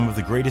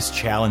the greatest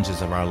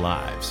challenges of our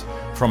lives,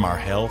 from our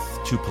health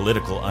to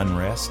political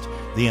unrest,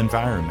 the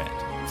environment,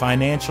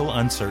 financial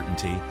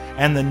uncertainty,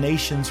 and the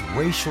nation's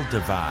racial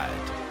divide.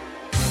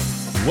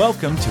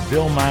 Welcome to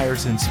Bill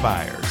Myers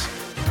Inspires.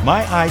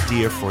 My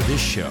idea for this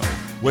show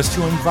was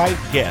to invite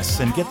guests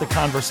and get the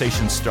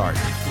conversation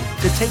started,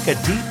 to take a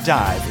deep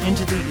dive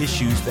into the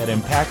issues that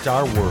impact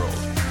our world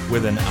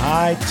with an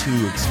eye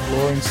to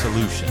exploring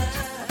solutions.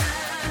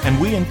 And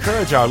we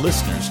encourage our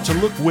listeners to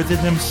look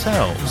within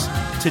themselves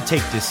to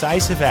take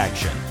decisive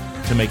action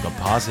to make a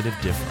positive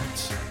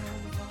difference.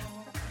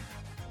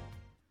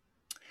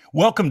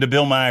 Welcome to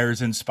Bill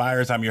Myers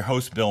Inspires. I'm your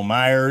host, Bill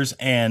Myers,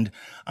 and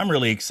I'm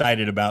really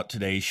excited about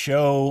today's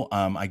show.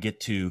 I get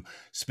to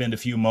spend a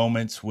few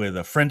moments with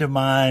a friend of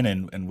mine,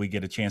 and we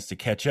get a chance to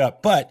catch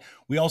up, but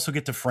we also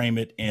get to frame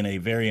it in a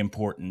very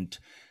important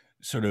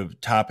sort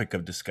of topic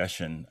of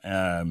discussion.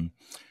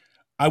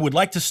 I would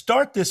like to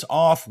start this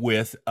off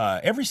with,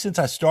 ever since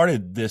I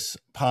started this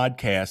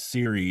podcast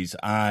series,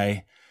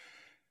 I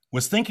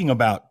was thinking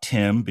about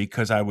Tim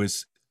because I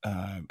was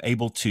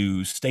able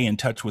to stay in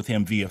touch with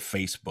him via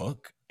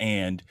Facebook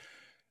and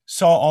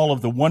saw all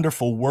of the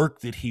wonderful work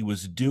that he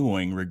was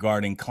doing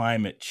regarding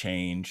climate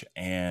change,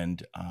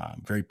 and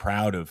very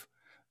proud of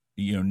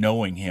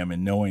knowing him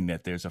and knowing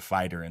that there's a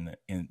fighter in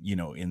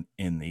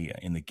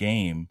the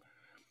game.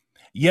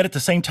 Yet at the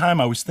same time,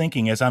 I was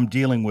thinking, as I'm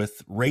dealing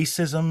with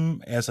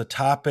racism as a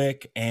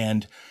topic,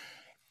 and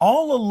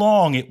all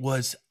along it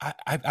was,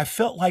 I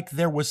felt like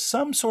there was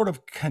some sort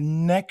of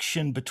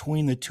connection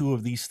between the two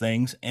of these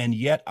things, and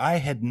yet I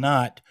had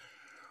not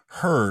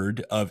heard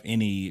of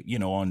any,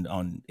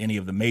 on any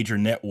of the major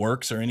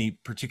networks or any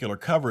particular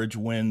coverage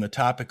when the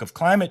topic of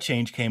climate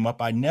change came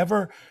up. I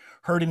never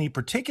heard any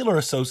particular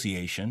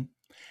association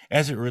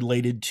as it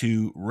related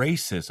to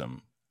racism.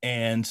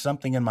 And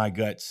something in my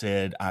gut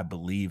said, I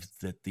believe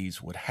that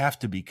these would have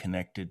to be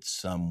connected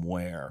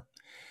somewhere.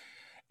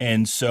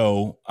 And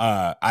so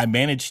I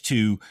managed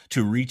to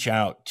reach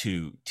out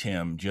to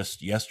Tim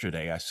just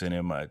yesterday. I sent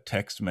him a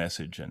text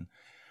message and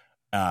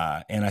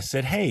I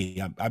said,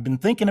 hey, I've been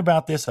thinking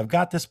about this. I've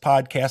got this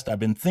podcast. I've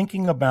been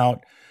thinking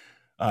about,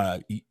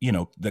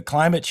 the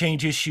climate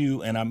change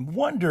issue. And I'm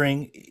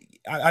wondering,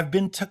 I've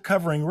been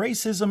covering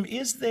racism.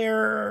 Is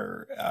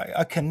there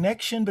a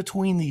connection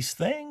between these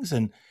things?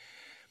 And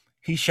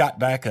he shot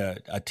back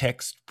a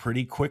text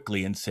pretty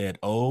quickly and said,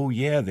 oh,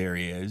 yeah, there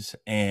is.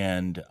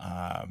 And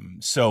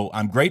so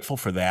I'm grateful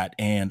for that.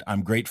 And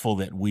I'm grateful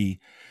that we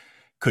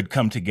could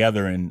come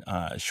together in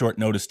short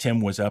notice.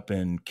 Tim was up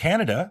in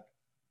Canada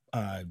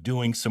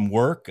doing some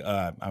work.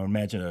 I would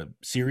imagine a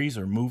series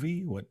or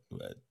movie.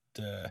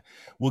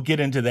 We'll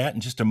get into that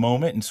in just a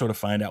moment and sort of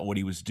find out what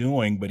he was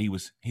doing. But he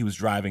was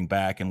driving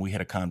back, and we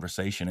had a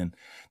conversation and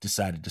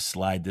decided to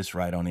slide this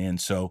right on in.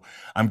 So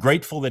I'm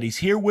grateful that he's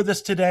here with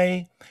us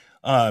today.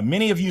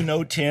 Many of you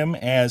know Tim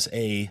as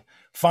a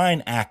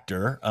fine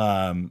actor,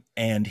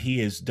 and he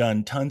has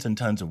done tons and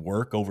tons of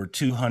work, over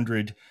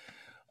 200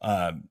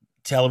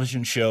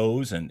 television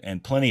shows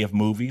and plenty of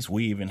movies.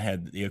 We even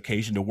had the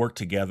occasion to work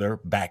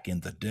together back in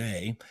the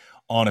day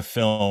on a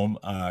film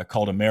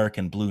called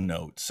American Blue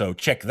Note. So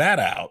check that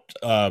out.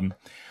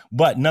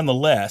 But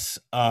nonetheless,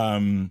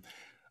 I'm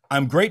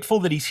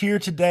grateful that he's here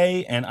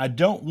today, and I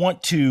don't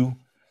want to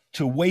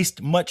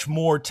waste much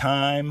more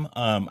time.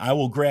 I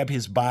will grab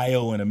his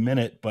bio in a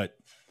minute, but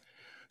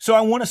so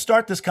I want to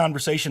start this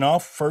conversation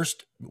off.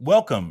 First,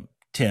 welcome,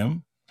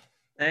 Tim.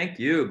 Thank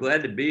you.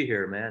 Glad to be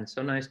here, man.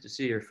 So nice to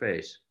see your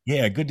face.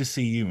 Yeah, good to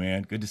see you,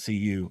 man. Good to see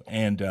you.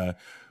 And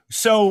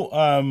so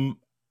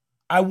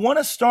I want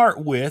to start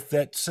with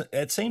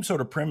that same sort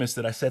of premise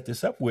that I set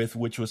this up with,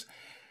 which was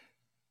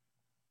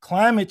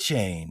climate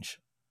change,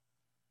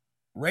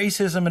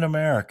 racism in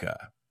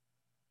America.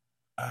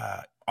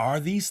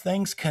 Are these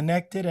things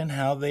connected, and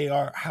how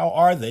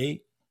are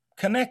they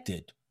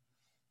connected?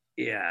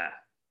 Yeah,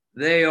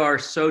 they are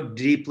so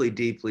deeply,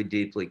 deeply,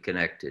 deeply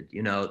connected.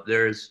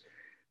 There's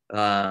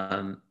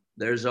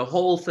a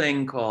whole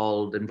thing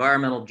called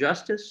environmental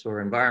justice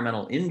or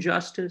environmental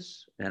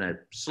injustice, and a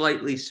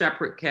slightly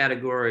separate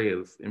category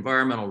of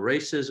environmental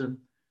racism.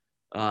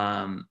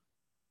 And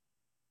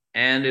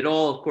it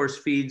all, of course,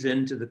 feeds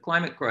into the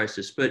climate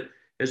crisis. But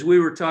as we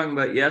were talking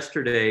about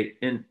yesterday,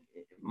 in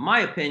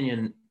my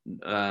opinion,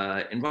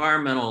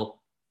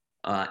 environmental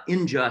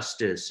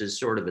injustice is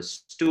sort of a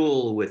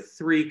stool with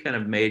three kind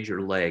of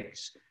major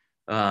legs.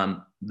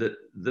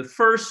 The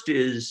first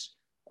is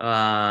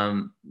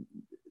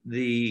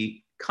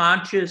the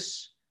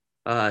conscious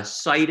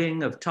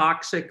siting of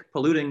toxic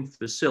polluting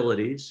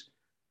facilities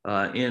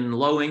in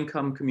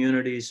low-income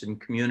communities and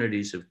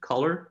communities of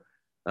color.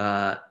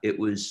 It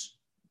was,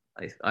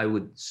 I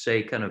would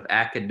say, kind of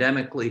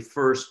academically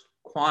first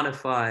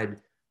quantified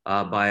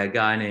by a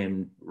guy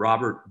named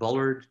Robert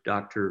Bullard,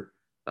 Dr.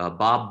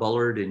 Bob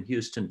Bullard in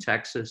Houston,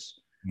 Texas,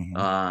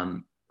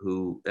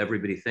 who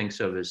everybody thinks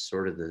of as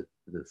sort of the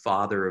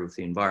father of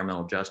the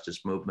environmental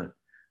justice movement,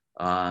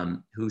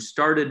 who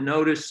started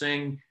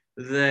noticing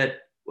that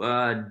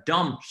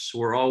dumps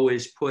were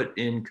always put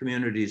in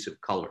communities of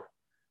color.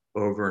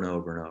 over and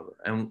over and over.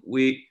 And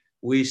we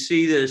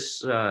see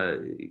this,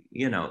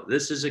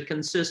 this is a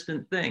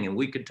consistent thing, and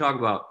we could talk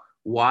about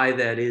why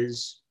that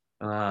is.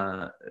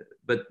 But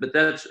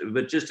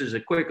just as a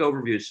quick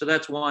overview, so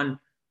that's one.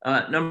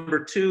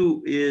 Number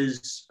two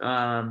is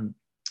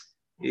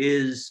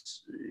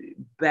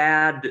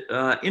bad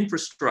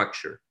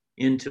infrastructure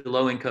into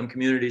low-income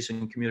communities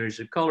and communities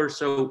of color.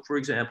 So, for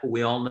example,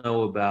 we all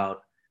know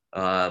about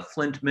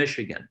Flint,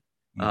 Michigan,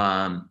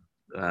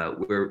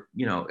 where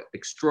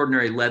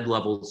extraordinary lead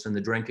levels in the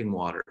drinking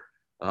water.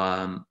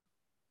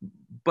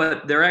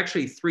 But there are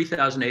actually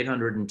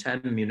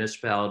 3,810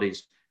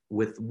 municipalities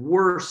with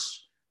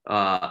worse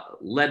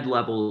lead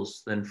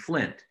levels than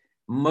Flint.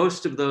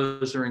 Most of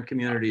those are in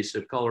communities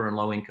of color and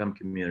low-income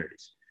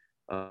communities.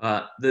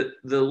 The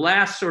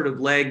last sort of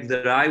leg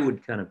that I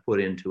would kind of put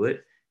into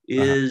it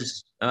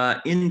is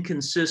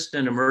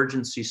inconsistent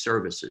emergency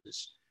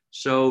services.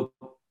 So,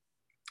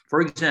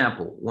 for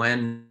example,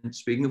 when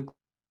speaking of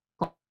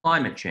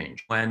climate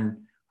change,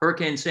 when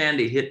Hurricane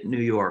Sandy hit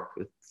New York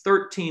with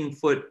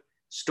 13-foot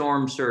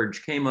storm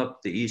surge came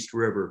up the East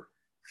River,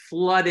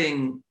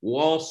 flooding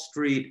Wall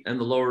Street and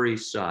the Lower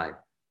East Side.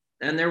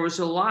 And there was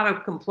a lot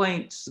of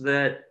complaints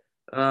that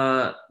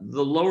the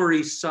Lower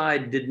East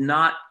Side did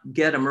not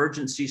get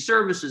emergency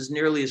services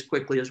nearly as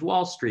quickly as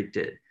Wall Street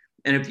did.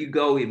 And if you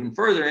go even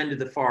further into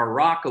the far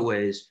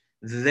Rockaways,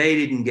 they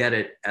didn't get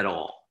it at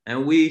all.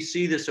 And we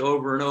see this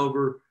over and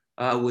over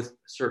with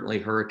certainly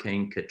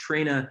Hurricane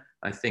Katrina.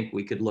 I think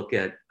we could look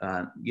at,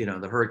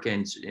 the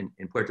hurricanes in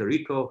Puerto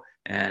Rico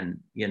and,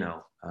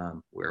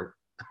 where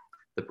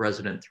the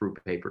president threw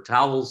paper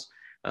towels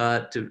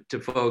to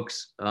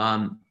folks.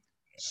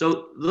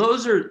 So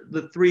those are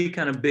the three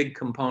kind of big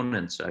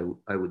components,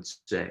 I would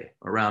say,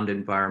 around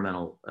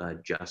environmental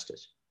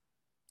justice.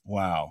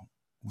 Wow.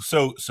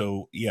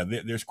 So yeah,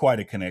 there's quite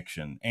a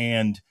connection.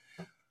 And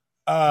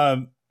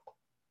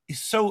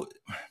so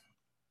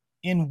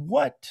in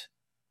what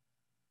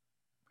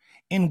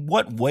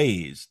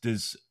ways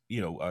does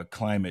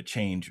climate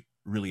change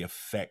really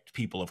affect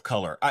people of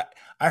color?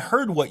 I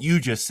heard what you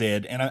just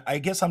said, and I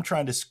guess I'm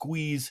trying to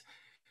squeeze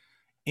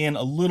in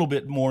a little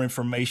bit more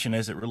information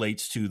as it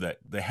relates to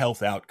the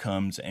health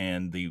outcomes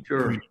and the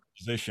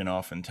predisposition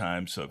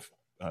oftentimes of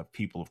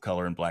people of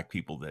color and Black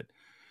people that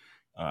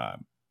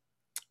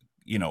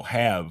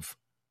have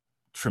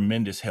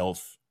tremendous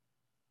health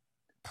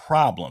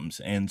problems.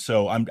 And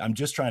so I'm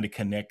just trying to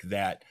connect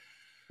that.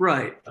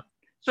 Right.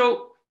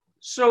 So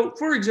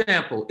for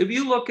example, if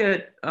you look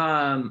at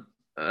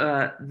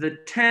the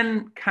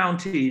 10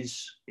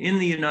 counties in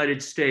the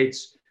United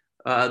States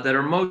that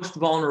are most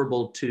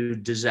vulnerable to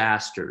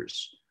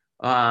disasters,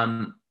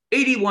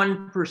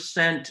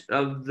 81%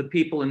 of the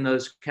people in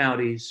those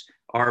counties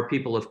are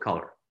people of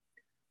color.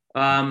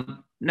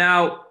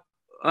 Now,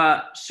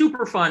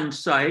 Superfund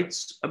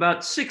sites,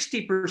 about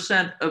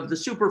 60% of the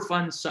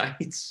Superfund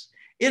sites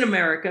in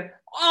America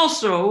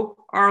also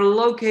are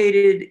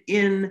located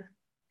in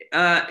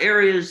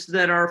areas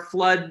that are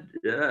flood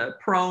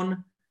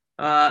prone,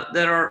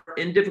 that are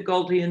in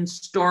difficulty in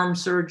storm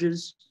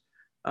surges,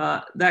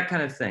 that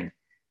kind of thing.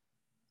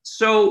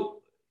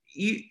 So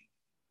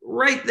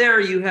right there,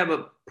 you have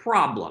a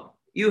problem.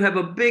 You have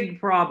a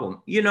big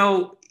problem.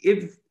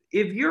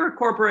 If you're a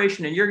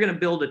corporation and you're going to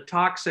build a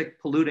toxic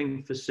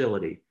polluting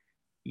facility,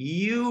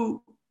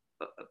 you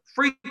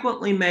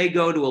frequently may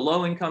go to a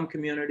low-income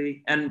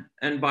community, and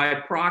by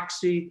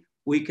proxy,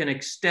 we can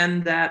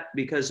extend that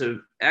because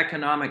of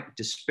economic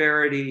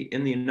disparity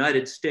in the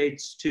United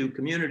States to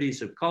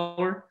communities of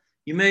color.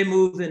 You may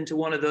move into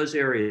one of those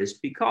areas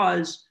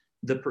because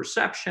the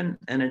perception,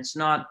 and it's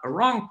not a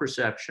wrong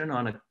perception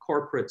on a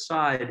corporate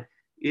side,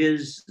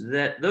 is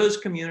that those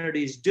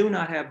communities do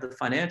not have the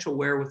financial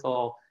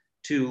wherewithal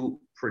to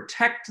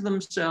protect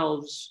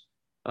themselves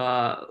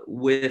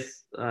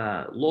with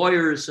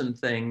lawyers and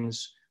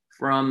things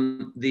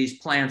from these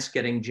plants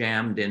getting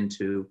jammed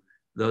into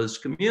those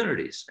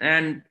communities.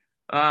 And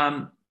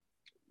there's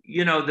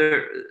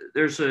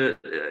a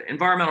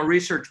environmental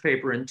research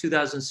paper in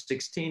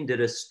 2016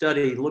 did a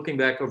study looking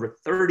back over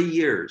 30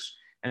 years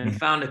and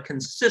found a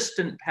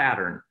consistent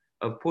pattern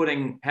of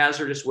putting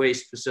hazardous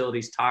waste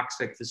facilities,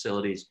 toxic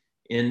facilities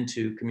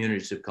into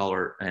communities of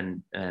color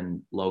and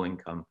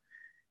low-income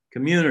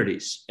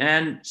communities.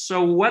 And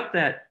so what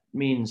that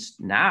means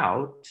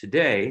now,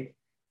 today,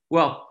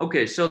 well,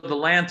 okay, so the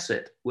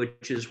Lancet,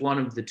 which is one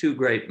of the two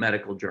great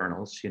medical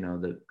journals,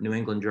 the New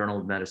England Journal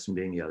of Medicine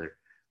being the other,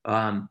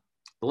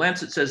 the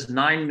Lancet says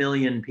 9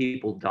 million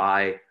people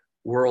die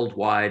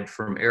worldwide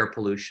from air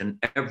pollution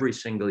every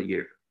single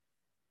year.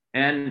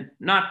 And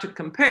not to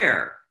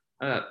compare,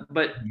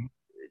 but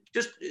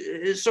just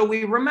so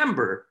we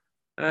remember,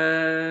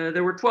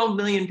 there were 12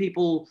 million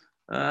people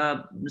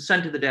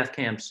sent to the death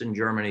camps in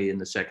Germany in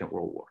the Second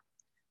World War.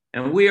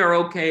 And we are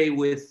okay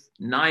with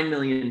 9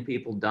 million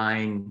people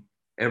dying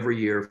every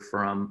year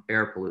from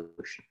air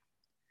pollution.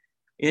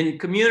 In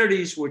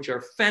communities which are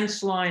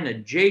fence line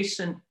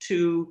adjacent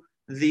to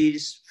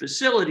these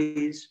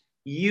facilities,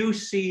 you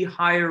see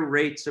higher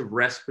rates of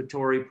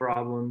respiratory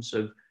problems,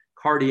 of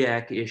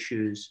cardiac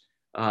issues,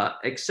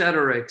 et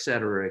cetera, et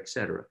cetera, et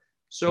cetera.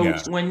 So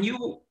Yeah.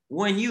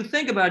 when you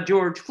think about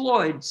George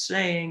Floyd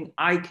saying,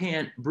 "I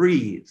can't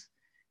breathe,"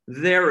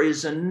 there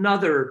is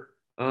another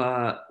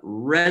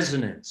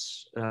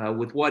resonance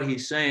with what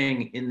he's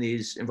saying in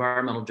these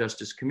environmental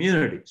justice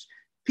communities.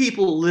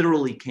 People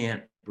literally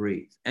can't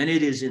breathe, and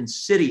it is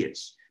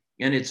insidious.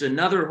 And it's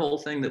another whole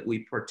thing that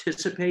we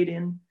participate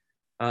in,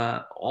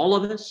 all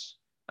of us,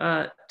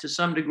 to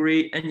some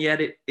degree, and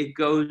yet it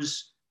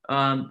goes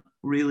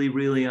really,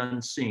 really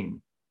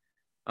unseen.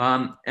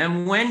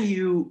 And when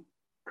you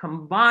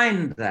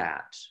combine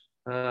that,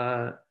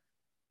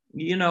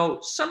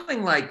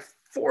 something like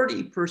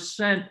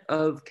 40%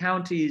 of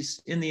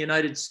counties in the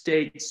United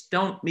States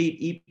don't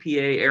meet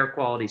EPA air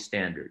quality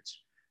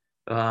standards.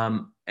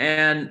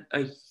 And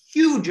a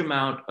huge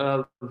amount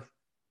of,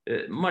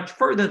 much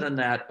further than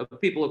that,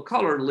 of people of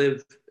color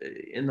live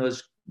in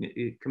those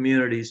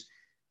communities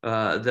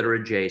that are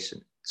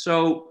adjacent.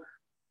 So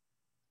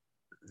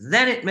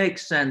then it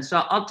makes sense.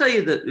 I'll tell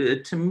you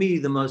that to me,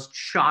 the most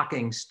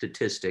shocking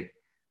statistic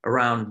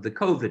around the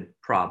COVID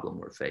problem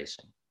we're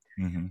facing.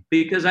 Mm-hmm.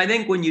 Because I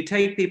think when you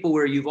take people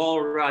where you've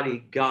already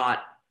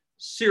got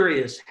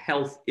serious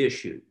health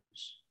issues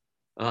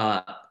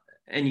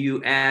and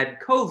you add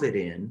COVID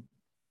in,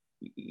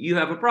 you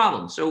have a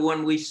problem. So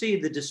when we see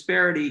the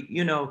disparity,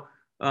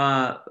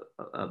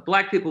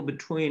 black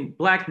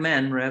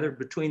men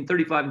between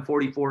 35 and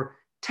 44,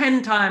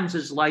 10 times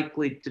as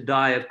likely to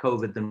die of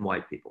COVID than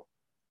white people.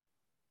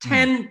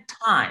 10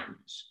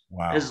 times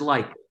as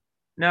likely.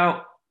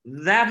 Now,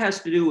 that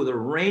has to do with a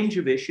range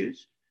of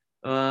issues,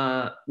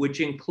 which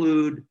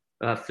include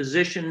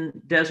physician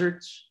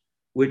deserts,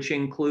 which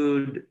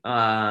include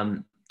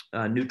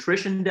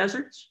nutrition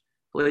deserts,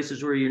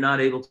 places where you're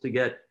not able to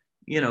get,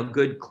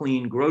 good,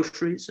 clean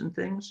groceries and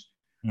things.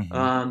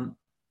 Mm-hmm.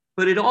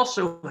 But it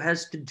also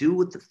has to do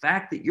with the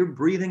fact that you're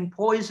breathing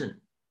poison,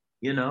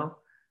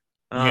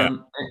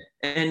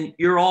 and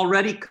you're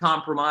already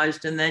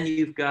compromised, and then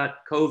you've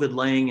got COVID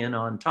laying in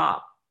on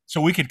top. So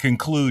we could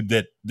conclude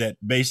that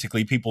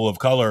basically people of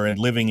color and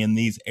living in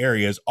these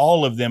areas,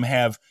 all of them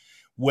have,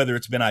 whether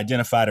it's been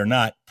identified or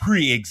not,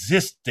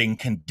 pre-existing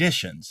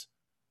conditions.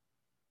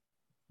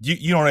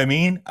 You know what I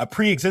mean? A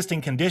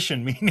pre-existing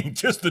condition, meaning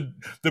just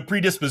the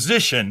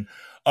predisposition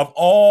of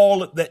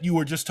all that you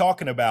were just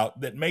talking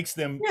about that makes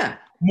them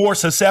more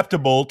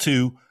susceptible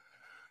to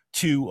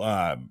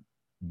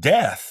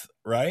death,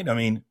 right? I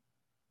mean,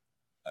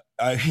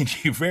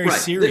 you're very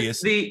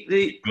serious.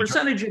 The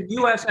percentage of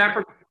U.S.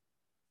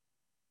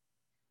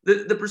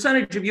 The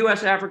percentage of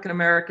U.S. African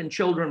American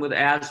children with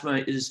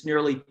asthma is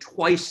nearly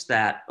twice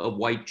that of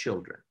white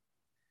children.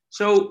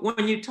 So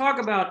when you talk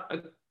about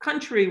a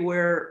country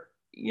where,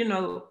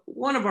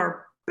 one of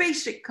our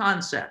basic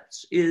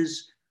concepts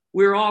is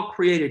we're all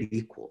created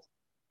equal,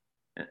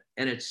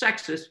 and it's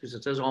sexist because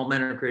it says all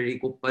men are created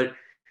equal, but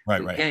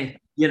right.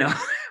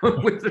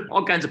 With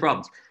all kinds of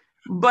problems.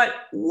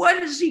 But what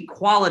does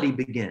equality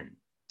begin?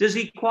 Does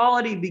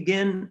equality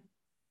begin?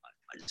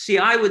 See,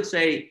 I would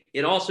say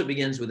it also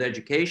begins with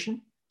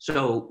education.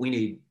 So we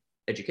need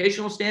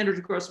educational standards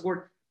across the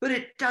board, but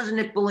it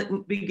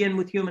doesn't begin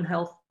with human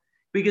health.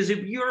 Because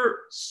if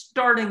you're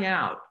starting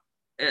out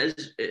as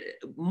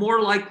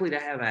more likely to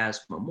have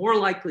asthma, more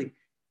likely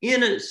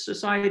in a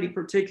society,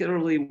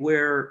 particularly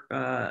where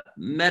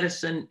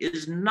medicine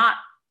is not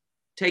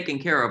taken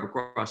care of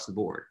across the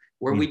board,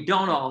 where we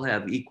don't all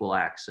have equal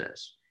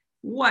access,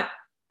 what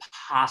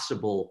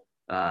possible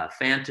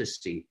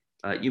fantasy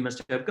you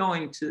must have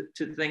going to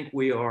think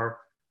we are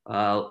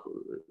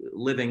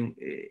living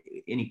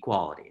in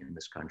equality in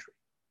this country.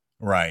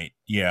 Right.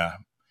 Yeah.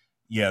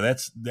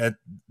 That's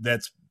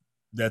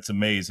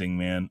amazing,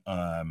 man.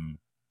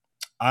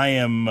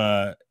 I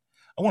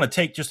want to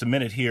take just a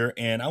minute here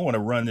and I want to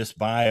run this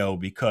bio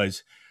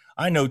because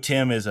I know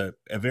Tim is a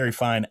very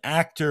fine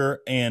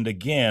actor. And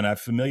again,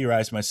 I've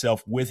familiarized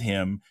myself with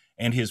him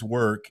and his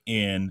work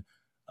in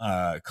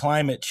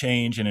climate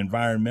change and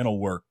environmental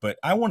work. But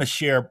I want to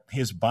share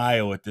his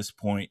bio at this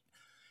point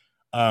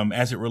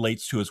as it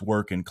relates to his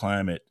work in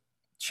climate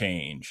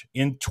change.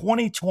 In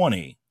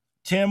 2020,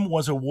 Tim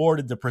was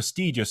awarded the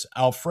prestigious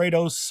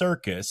Alfredo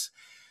Circus,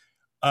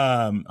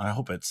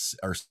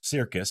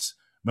 Circus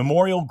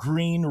Memorial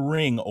Green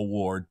Ring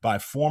Award by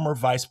former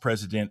Vice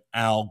President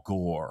Al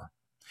Gore.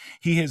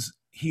 He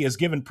has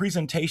given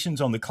presentations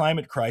on the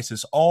climate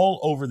crisis all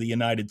over the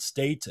United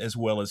States as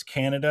well as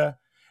Canada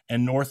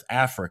and North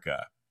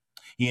Africa.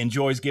 He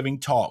enjoys giving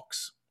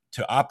talks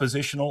to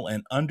oppositional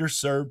and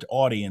underserved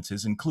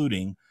audiences,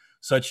 including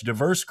such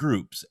diverse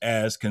groups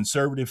as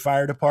conservative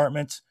fire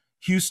departments,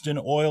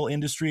 Houston oil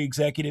industry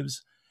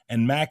executives,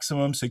 and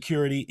maximum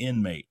security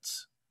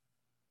inmates.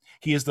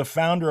 He is the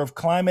founder of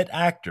Climate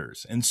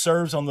Actors and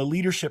serves on the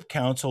leadership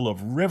council of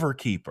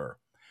Riverkeeper,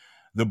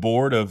 the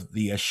board of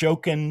the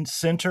Ashokan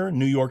Center,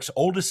 New York's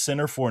oldest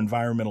center for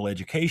environmental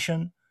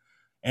education,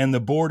 and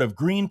the board of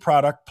Green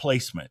Product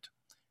Placement.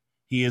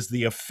 He is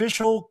the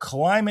official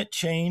climate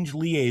change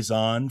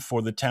liaison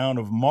for the town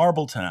of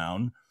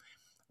Marbletown,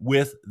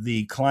 with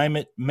the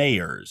Climate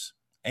Mayors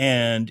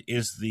and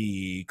is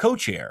the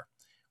co-chair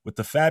with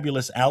the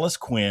fabulous Alice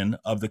Quinn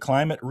of the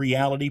Climate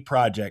Reality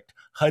Project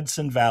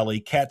Hudson Valley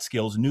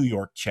Catskills New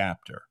York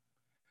chapter.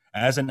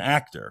 As an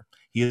actor,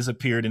 he has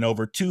appeared in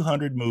over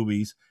 200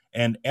 movies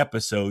and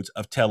episodes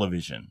of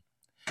television.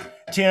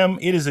 Tim,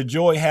 it is a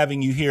joy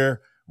having you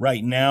here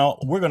right now.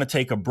 We're going to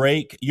take a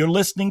break. You're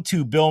listening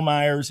to Bill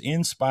Myers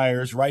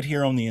Inspires right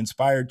here on the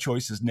Inspired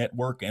Choices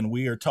Network, and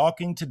we are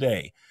talking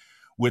today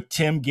with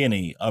Tim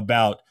Guinee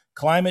about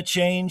climate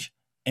change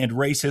and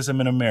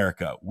racism in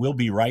America. We'll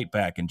be right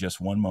back in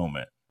just one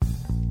moment.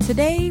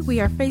 Today, we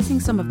are facing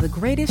some of the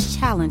greatest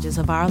challenges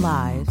of our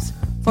lives,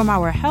 from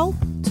our health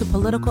to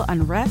political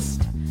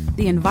unrest,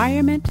 the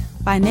environment,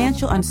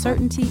 financial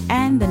uncertainty,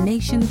 and the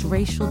nation's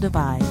racial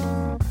divide.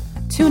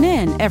 Tune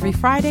in every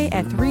Friday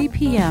at 3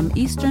 p.m.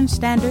 Eastern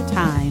Standard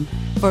Time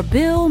for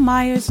Bill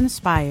Myers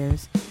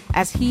Inspires,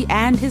 as he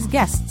and his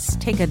guests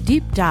take a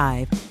deep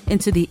dive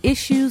into the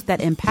issues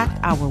that impact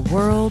our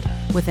world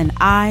with an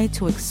eye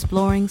to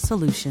exploring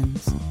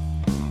solutions.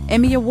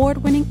 Emmy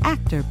Award-winning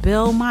actor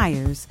Bill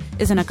Myers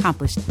is an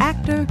accomplished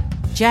actor,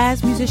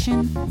 jazz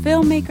musician,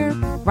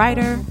 filmmaker,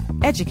 writer,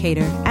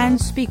 educator, and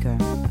speaker.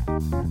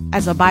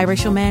 As a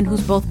biracial man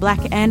who's both black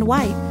and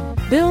white,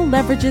 Bill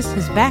leverages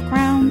his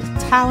background,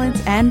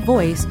 talent, and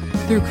voice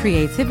through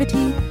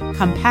creativity,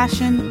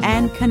 compassion,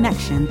 and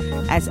connection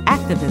as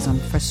activism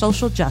for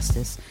social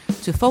justice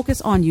to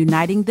focus on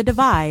uniting the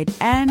divide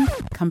and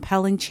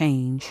compelling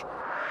change.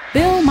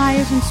 Bill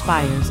Myers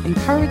Inspires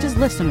encourages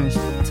listeners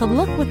to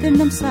look within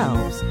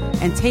themselves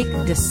and take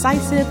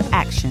decisive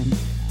action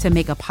to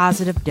make a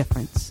positive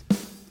difference.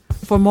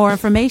 For more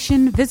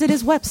information, visit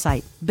his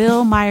website,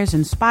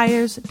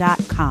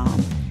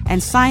 BillMyersInspires.com,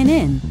 and sign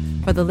in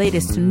for the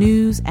latest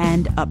news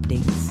and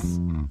updates.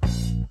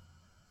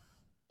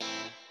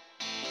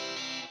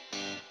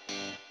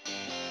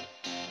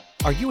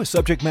 Are you a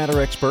subject matter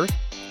expert?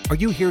 Are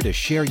you here to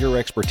share your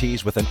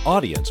expertise with an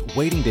audience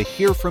waiting to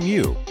hear from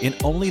you in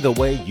only the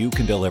way you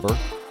can deliver?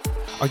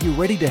 Are you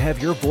ready to have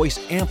your voice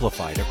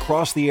amplified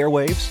across the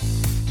airwaves?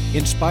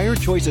 Inspired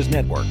Choices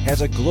Network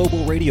has a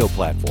global radio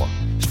platform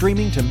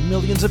streaming to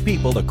millions of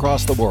people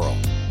across the world.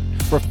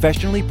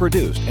 Professionally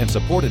produced and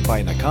supported by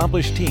an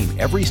accomplished team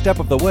every step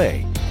of the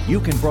way, you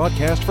can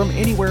broadcast from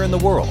anywhere in the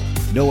world,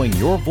 knowing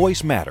your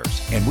voice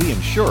matters, and we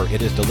ensure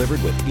it is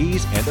delivered with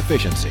ease and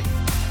efficiency.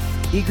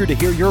 Eager to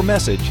hear your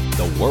message,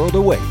 the world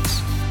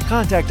awaits.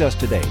 Contact us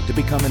today to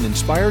become an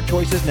Inspired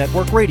Choices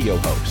Network radio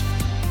host.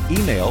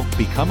 Email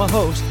become a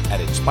host at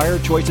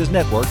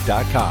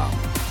inspiredchoicesnetwork.com.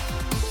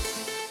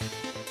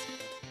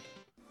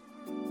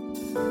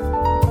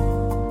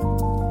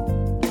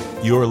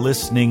 You're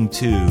listening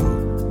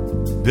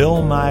to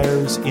Bill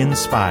Myers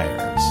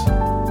Inspires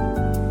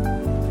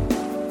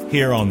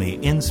here on the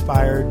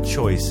Inspired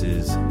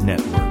Choices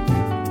Network.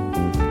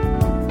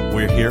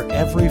 We're here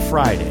every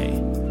Friday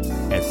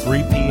at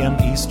 3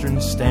 p.m. Eastern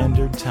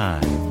Standard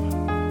Time.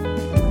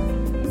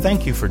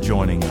 Thank you for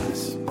joining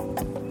us.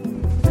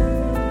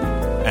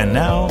 And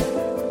now,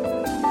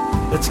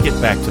 let's get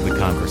back to the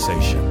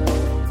conversation.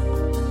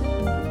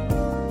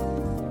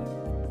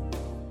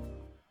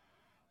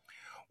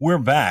 We're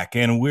back,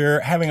 and we're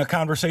having a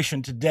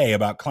conversation today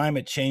about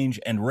climate change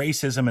and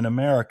racism in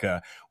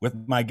America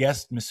with my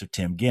guest, Mr.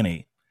 Tim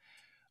Guinee.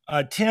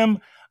 Tim,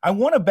 I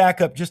want to back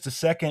up just a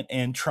second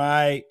and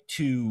try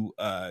to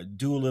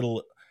do a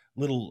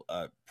little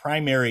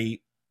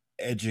primary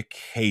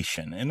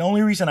education. And the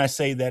only reason I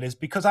say that is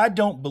because I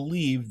don't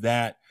believe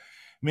that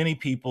many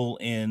people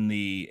in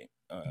the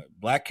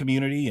Black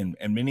community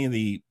and many of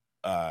the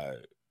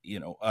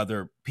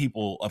other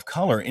people of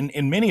color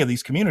in many of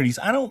these communities,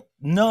 I don't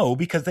know,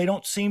 because they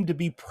don't seem to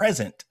be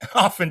present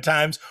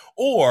oftentimes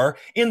or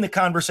in the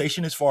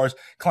conversation as far as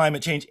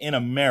climate change in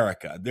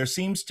America. There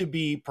seems to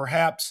be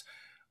perhaps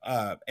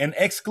an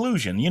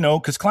exclusion,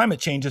 because climate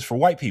change is for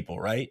white people,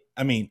 right?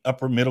 I mean,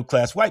 upper middle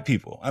class white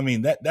people. I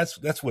mean,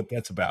 that's what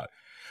that's about.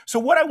 So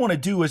what I want to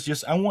do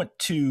is I want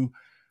to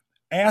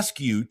ask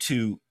you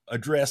to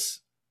address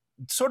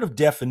sort of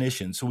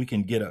definition so we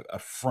can get a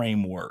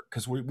framework,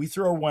 because we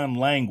throw around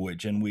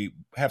language and we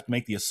have to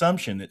make the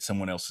assumption that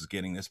someone else is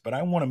getting this, but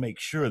I want to make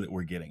sure that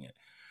we're getting it.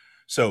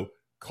 So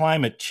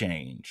climate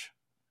change,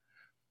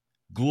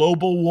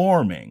 global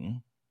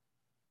warming,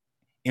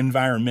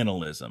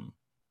 environmentalism.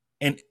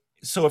 And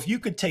so if you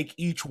could take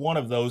each one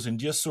of those and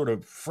just sort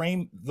of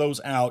frame those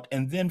out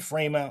and then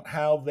frame out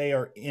how they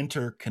are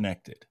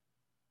interconnected.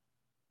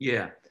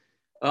 Yeah.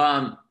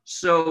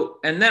 So,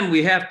 and then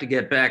we have to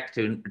get back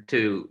to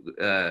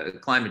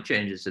climate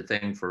change is a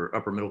thing for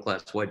upper middle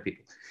class white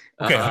people.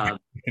 Okay.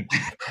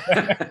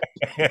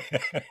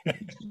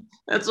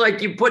 That's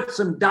like you put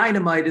some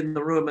dynamite in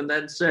the room and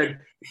then said,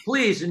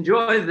 please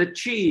enjoy the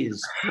cheese.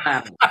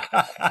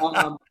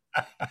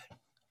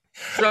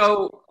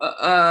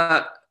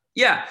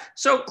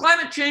 So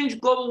climate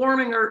change, global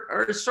warming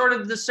are sort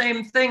of the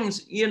same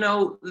things.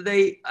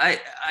 I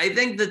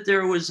think that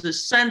there was a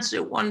sense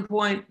at one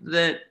point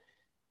that,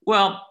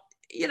 well,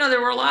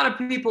 there were a lot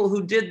of people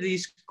who did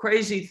these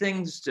crazy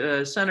things.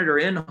 Senator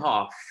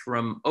Inhofe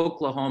from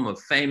Oklahoma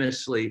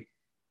famously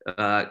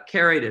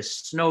carried a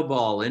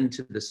snowball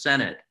into the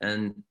Senate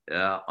and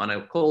on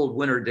a cold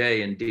winter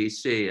day in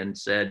DC and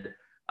said,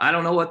 I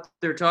don't know what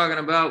they're talking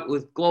about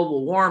with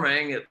global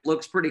warming. It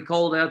looks pretty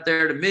cold out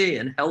there to me,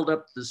 and held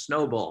up the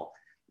snowball,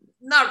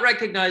 not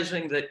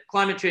recognizing that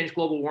climate change,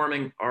 global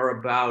warming are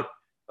about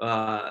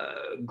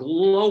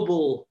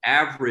global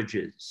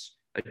averages,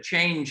 a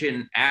change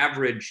in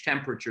average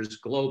temperatures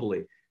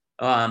globally.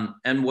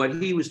 And what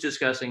he was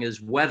discussing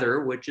is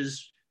weather, which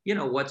is,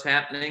 what's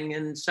happening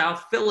in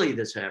South Philly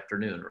this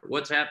afternoon, or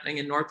what's happening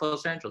in North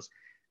Los Angeles.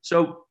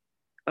 So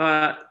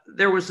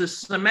there was a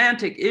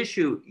semantic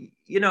issue.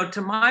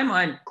 To my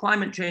mind,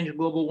 climate change and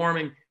global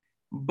warming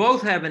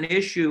both have an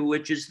issue,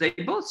 which is they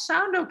both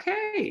sound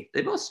okay.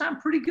 They both sound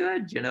pretty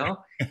good,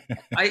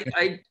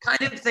 I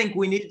kind of think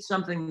we need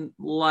something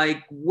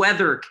like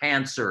weather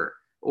cancer,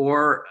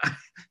 or,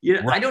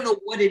 right. I don't know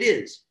what it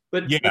is,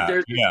 but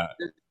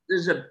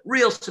there's a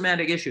real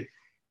semantic issue.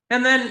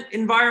 And then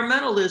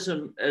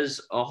environmentalism as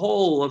a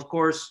whole, of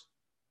course,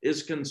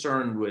 is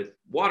concerned with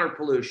water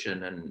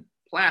pollution and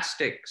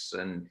plastics,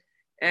 and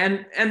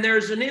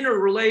there's an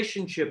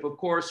interrelationship, of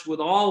course, with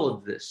all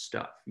of this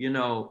stuff.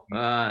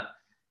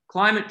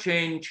 Climate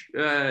change,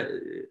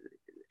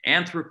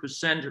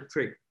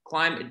 anthropocentric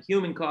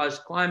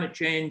human-caused climate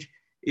change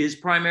is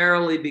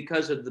primarily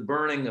because of the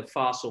burning of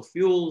fossil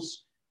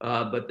fuels,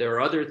 but there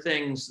are other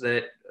things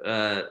that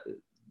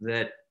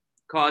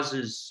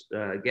causes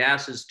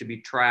gases to be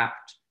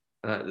trapped,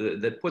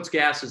 that puts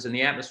gases in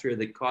the atmosphere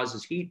that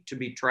causes heat to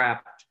be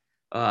trapped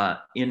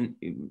in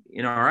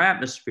our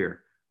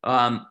atmosphere.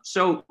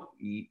 So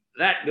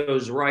that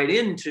goes right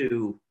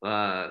into,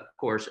 of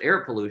course,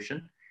 air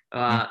pollution.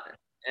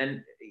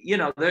 And,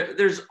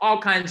 there's all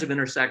kinds of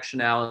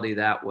intersectionality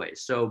that way.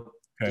 So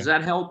Does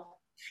that help?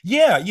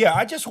 Yeah.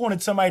 I just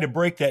wanted somebody to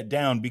break that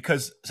down,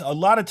 because a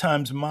lot of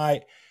times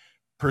my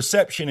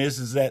perception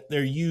is that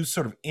they're used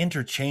sort of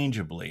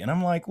interchangeably. And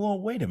I'm like, well,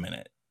 wait a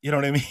minute. You know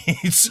what I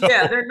mean? So,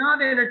 yeah, they're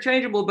not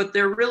interchangeable, but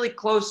they're really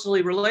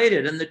closely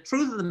related. And the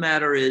truth of the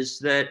matter is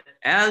that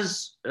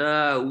as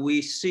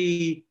we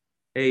see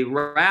a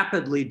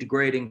rapidly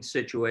degrading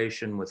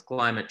situation with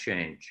climate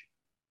change,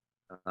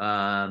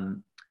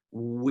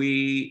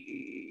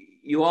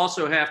 you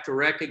also have to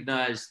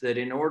recognize that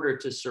in order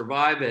to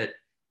survive it,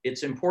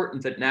 it's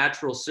important that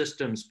natural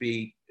systems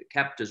be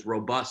kept as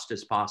robust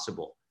as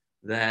possible.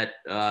 That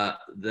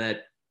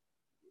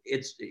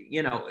it's,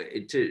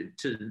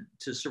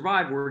 to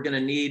survive, we're going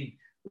to need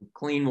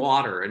clean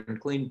water and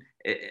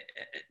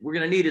we're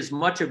going to need as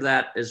much of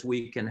that as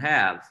we can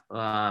have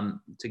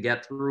to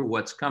get through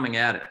what's coming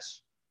at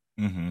us.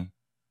 Mm-hmm.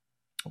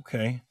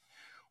 Okay.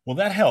 Well,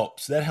 that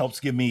helps. That helps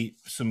give me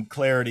some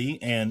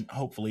clarity, and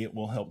hopefully it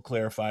will help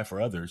clarify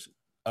for others.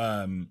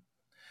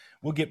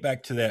 We'll get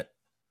back to that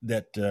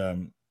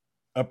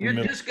upper You're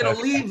middle. Just going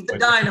to leave the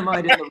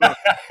dynamite in the room.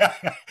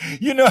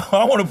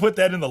 I want to put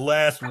that in the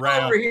last round.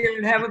 Come over here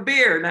and have a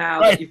beer now.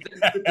 Right. That you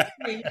finished with the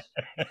speech.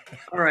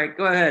 All right,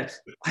 go ahead.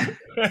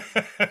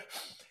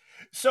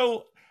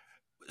 So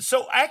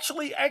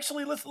actually,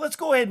 let's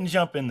go ahead and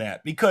jump in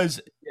that, because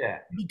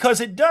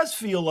it does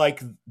feel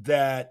like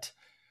that.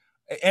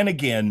 And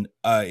again,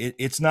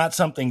 it's not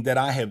something that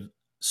I have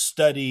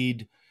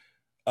studied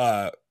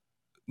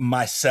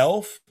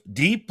myself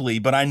deeply,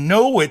 but I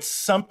know it's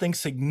something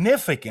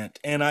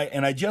significant, and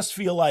I just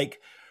feel like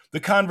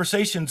the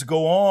conversations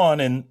go on,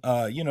 and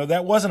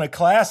that wasn't a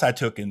class I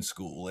took in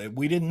school.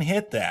 We didn't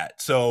hit that,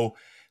 so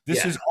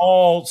this is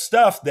all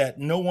stuff that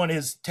no one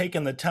has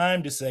taken the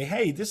time to say,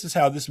 hey, this is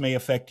how this may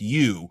affect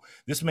you.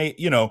 This may,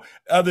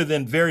 other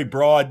than very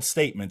broad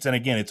statements. And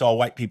again, it's all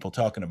white people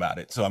talking about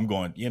it. So I'm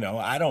going,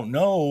 I don't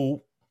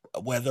know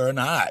whether or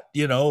not,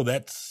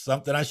 that's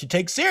something I should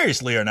take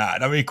seriously or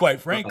not. I mean,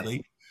 quite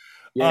frankly,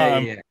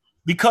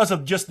 because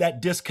of just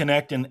that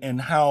disconnect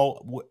and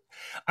how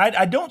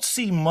I don't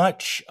see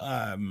much.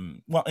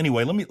 Well,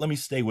 anyway, let me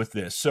stay with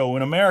this. So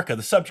in America,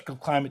 the subject of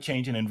climate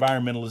change and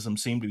environmentalism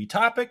seem to be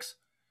topics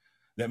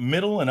that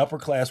middle and upper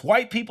class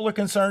white people are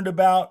concerned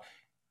about.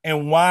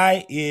 And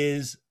why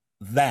is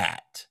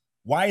that?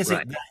 Why is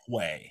it that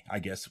way? I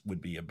guess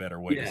would be a better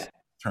way to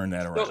turn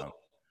that around.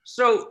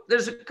 So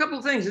there's a couple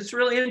of things. It's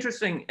really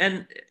interesting.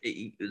 And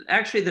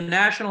actually, the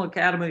National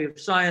Academy of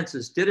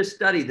Sciences did a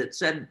study that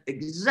said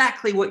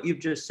exactly what you've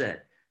just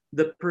said.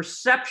 The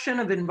perception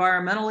of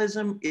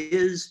environmentalism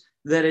is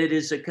that it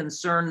is a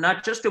concern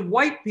not just of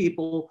white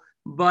people,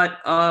 but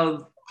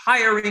of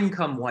higher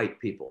income white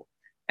people.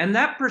 And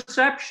that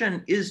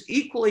perception is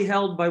equally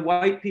held by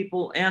white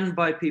people and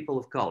by people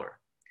of color.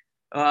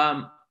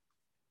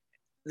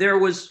 There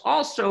was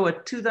also a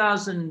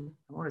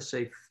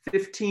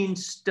 2015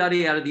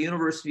 study out of the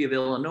University of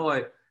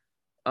Illinois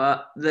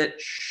that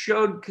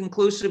showed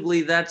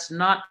conclusively that's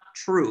not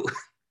true.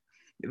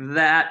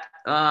 That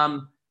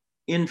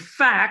in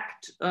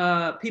fact,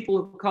 people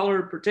of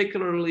color,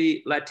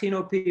 particularly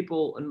Latino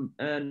people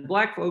and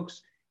Black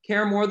folks,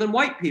 care more than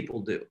white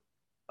people do.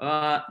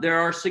 There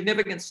are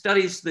significant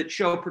studies that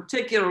show,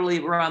 particularly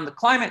around the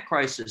climate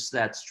crisis,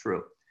 that's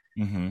true.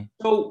 Mm-hmm.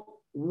 So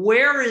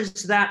where is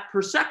that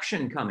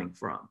perception coming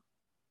from?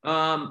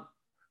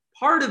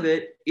 Part of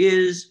it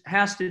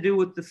has to do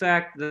with the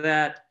fact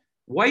that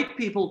white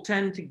people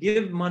tend to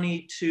give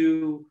money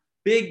to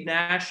big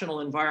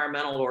national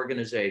environmental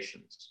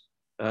organizations,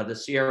 the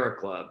Sierra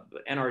Club,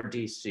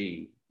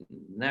 NRDC,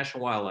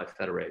 National Wildlife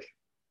Federation.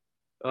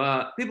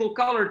 People of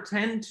color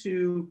tend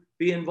to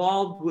be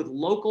involved with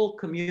local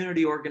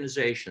community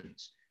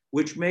organizations,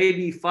 which may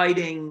be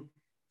fighting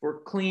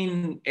for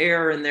clean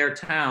air in their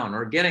town,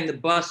 or getting the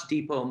bus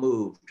depot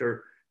moved,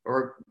 or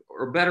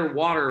better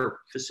water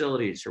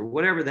facilities, or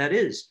whatever that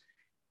is.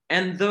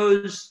 And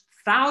those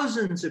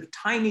thousands of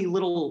tiny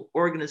little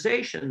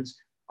organizations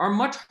are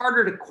much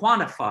harder to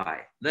quantify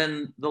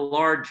than the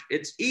large.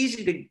 It's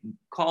easy to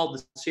call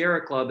the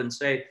Sierra Club and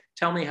say,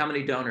 tell me how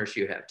many donors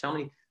you have. Tell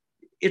me.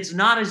 It's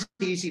not as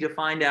easy to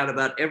find out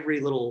about every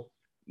little,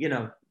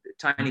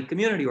 tiny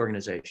community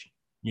organization.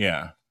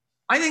 Yeah.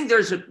 I think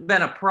there's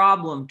been a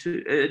problem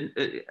too.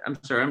 I'm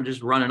sorry, I'm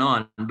just running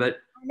on, but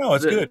no,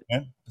 it's good,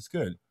 man. It's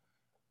good.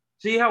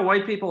 See how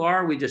white people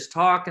are? We just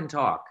talk and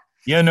talk.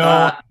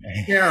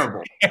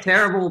 Terrible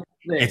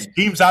thing. It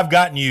seems I've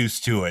gotten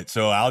used to it,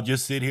 so I'll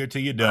just sit here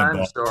till you're done.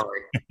 I'm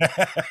sorry,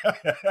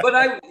 but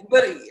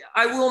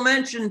I will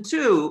mention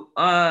too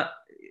a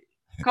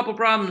couple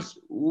problems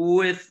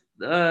with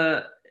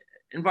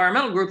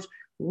environmental groups.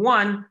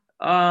 One,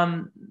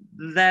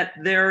 that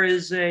there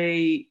is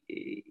if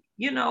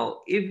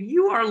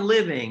you are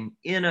living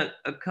in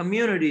a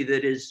community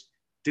that is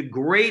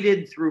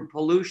degraded through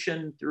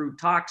pollution, through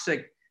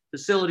toxic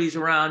facilities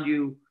around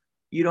you,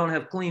 you don't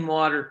have clean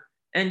water,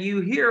 and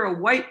you hear a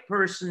white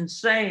person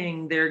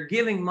saying they're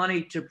giving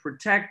money to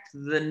protect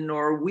the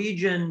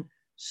Norwegian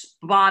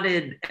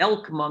spotted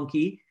elk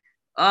monkey,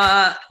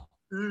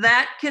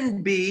 that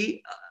can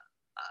be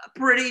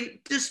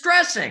pretty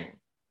distressing.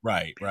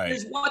 Right.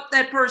 Because what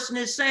that person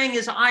is saying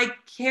is, I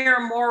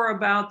care more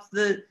about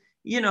the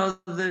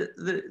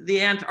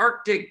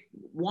Antarctic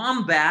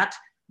wombat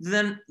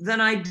than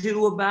I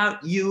do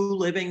about you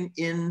living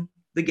in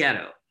the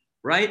ghetto,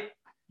 right?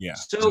 Yeah.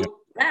 So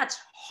that's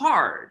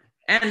hard,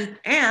 and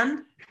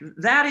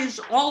that is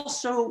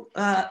also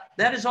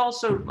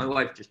my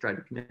wife just tried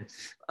to come in.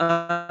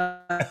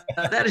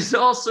 That is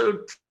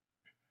also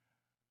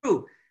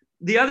true.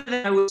 The other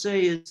thing I would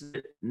say is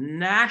that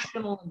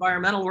national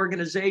environmental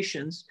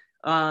organizations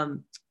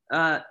tend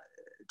to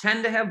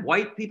have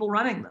white people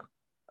running them,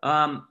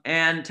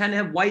 and tend to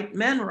have white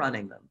men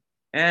running them.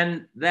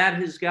 And that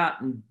has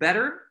gotten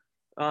better.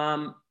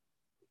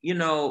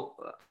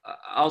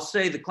 I'll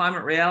say the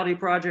Climate Reality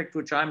Project,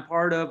 which I'm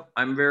part of,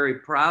 I'm very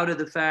proud of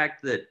the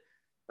fact that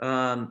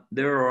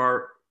there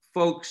are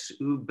folks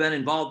who've been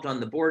involved on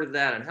the board of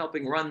that and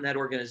helping run that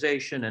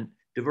organization, and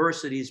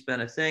diversity has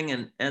been a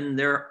thing. And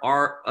there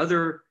are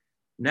other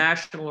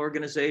national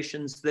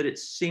organizations that it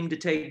seemed to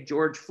take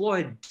George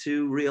Floyd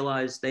to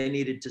realize they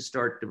needed to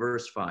start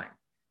diversifying.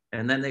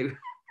 And then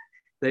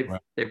they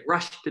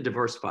rushed to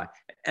diversify.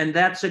 And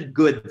that's a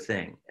good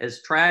thing.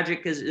 As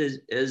tragic as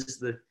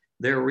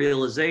their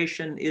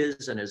realization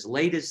is, and as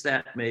late as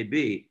that may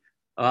be.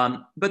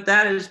 But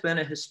that has been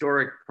a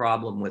historic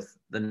problem with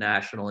the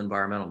national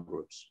environmental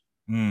groups.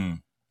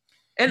 Mm.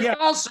 And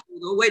also,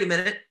 wait a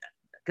minute,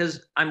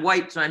 because I'm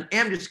white, so I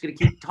am just going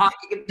to keep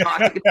talking and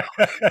talking.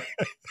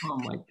 Oh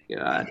my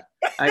God.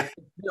 I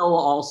feel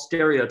all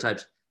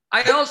stereotypes.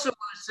 I also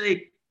want to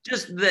say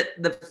just that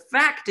the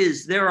fact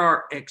is there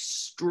are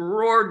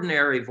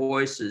extraordinary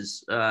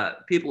voices,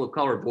 people of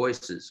color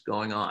voices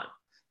going on.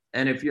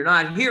 And if you're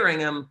not hearing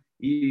them,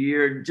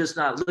 you're just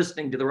not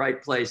listening to the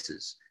right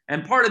places.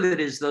 And part of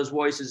it is those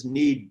voices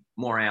need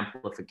more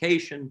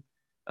amplification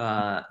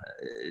to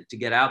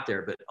get out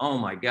there. But oh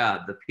my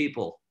God, the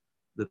people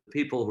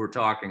who are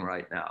talking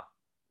right now,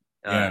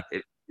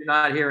 if you're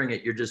not hearing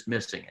it, you're just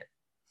missing it.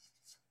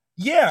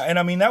 Yeah. And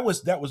I mean, that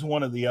was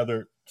one of the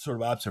other sort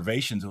of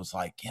observations. It was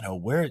like,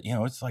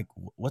 it's like,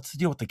 what's the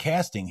deal with the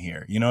casting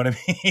here? You know what I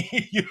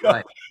mean?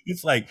 Right.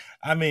 It's like,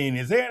 I mean,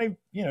 is there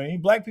any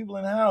black people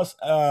in the house?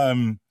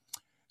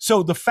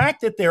 So the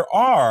fact that there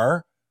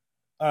are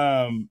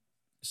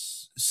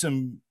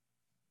some,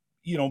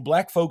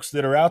 black folks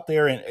that are out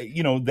there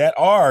and, that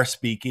are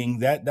speaking,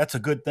 that's a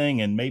good thing.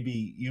 And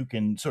maybe you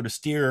can sort of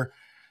steer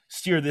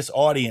this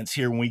audience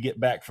here when we get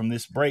back from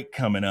this break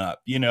coming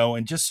up,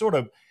 and just sort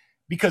of,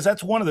 because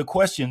that's one of the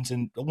questions,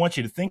 and I want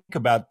you to think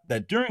about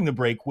that during the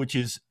break, which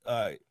is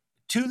to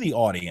the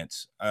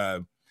audience.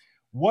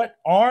 What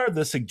are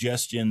the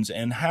suggestions,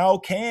 and how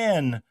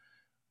can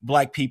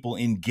Black people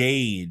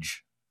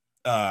engage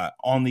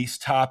on these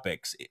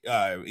topics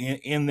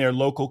in their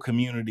local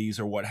communities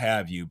or what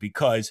have you?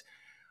 Because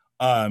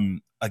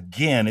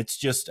again, it's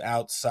just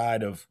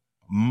outside of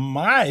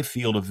my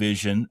field of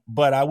vision,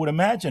 but I would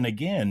imagine,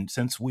 again,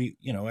 since we,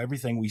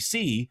 everything we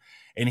see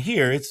and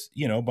hear, it's,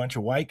 a bunch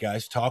of white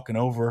guys talking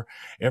over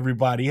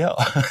everybody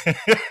else.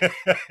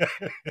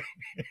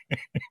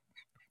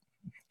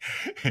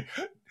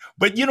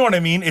 But you know what I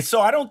mean? So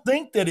I don't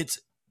think that it's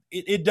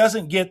it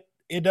doesn't get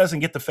the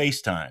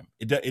FaceTime.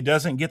 It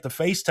doesn't get the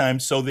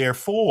FaceTime. So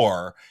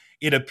therefore,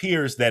 it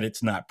appears that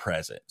it's not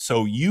present.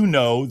 So you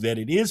know that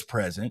it is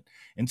present,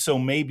 and so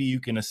maybe you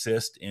can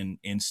assist in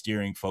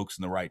steering folks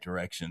in the right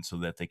direction so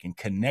that they can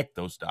connect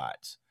those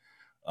dots.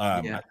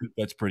 I think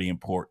that's pretty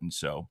important.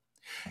 So,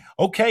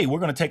 okay, we're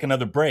going to take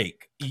another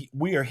break.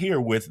 We are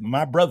here with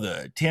my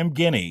brother, Tim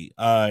Guinea,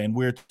 and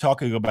we're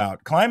talking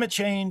about climate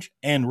change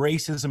and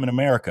racism in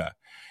America.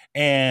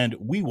 And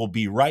we will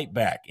be right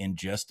back in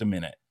just a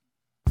minute.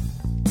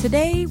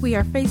 Today, we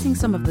are facing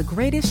some of the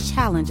greatest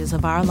challenges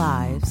of our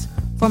lives,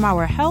 from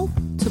our health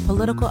to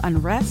political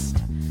unrest,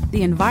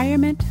 the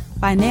environment,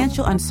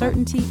 financial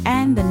uncertainty,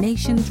 and the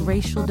nation's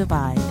racial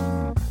divide.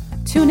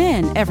 Tune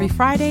in every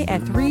Friday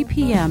at 3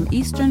 p.m.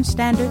 Eastern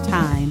Standard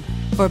Time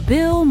for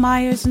Bill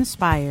Myers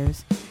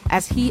Inspires,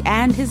 as he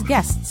and his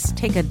guests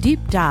take a deep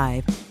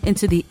dive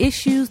into the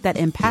issues that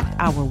impact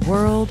our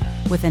world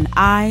with an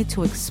eye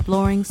to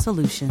exploring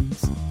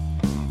solutions.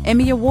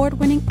 Emmy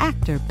Award-winning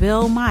actor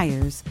Bill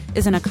Myers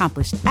is an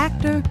accomplished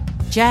actor,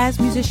 jazz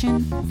musician,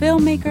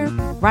 filmmaker,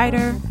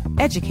 writer,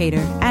 educator,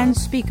 and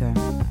speaker.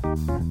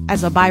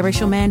 As a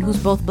biracial man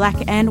who's both black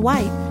and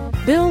white,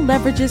 Bill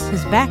leverages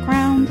his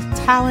background,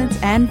 talents,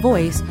 and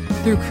voice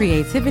through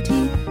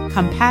creativity,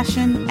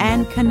 compassion,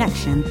 and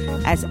connection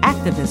as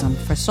activism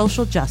for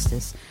social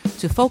justice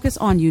to focus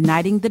on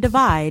uniting the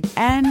divide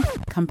and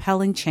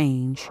compelling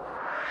change.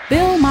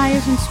 Bill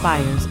Myers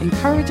Inspires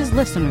encourages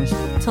listeners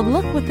to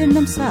look within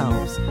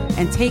themselves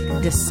and take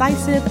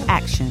decisive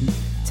action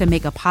to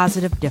make a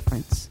positive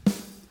difference.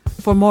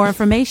 For more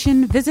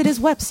information, visit his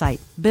website,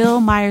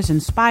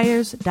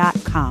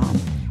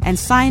 BillMyersInspires.com, and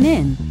sign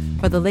in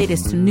for the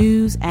latest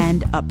news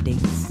and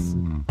updates.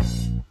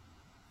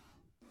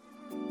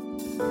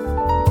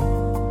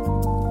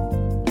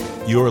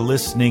 You're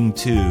listening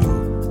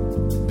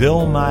to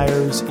Bill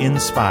Myers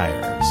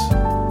Inspires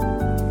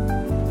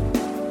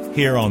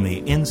here on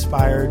the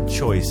Inspired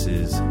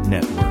Choices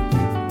Network.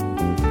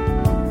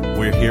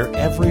 We're here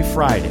every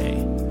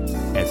Friday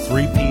at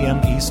 3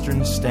 p.m.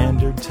 Eastern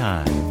Standard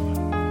Time.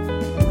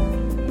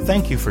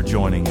 Thank you for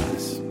joining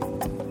us.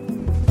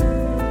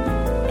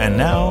 And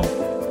now,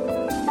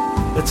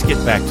 let's get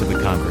back to the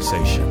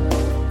conversation.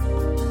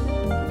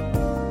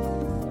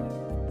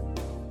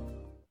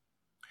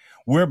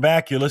 We're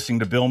back. You're listening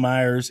to Bill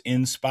Myers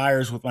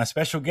Inspires with my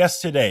special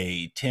guest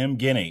today, Tim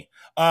Guinea.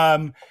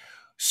 I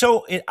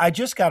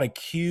just got a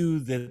cue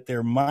that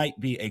there might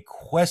be a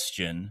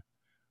question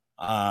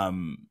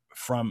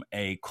from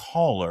a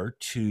caller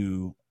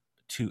to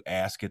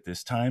ask at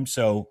this time.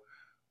 So,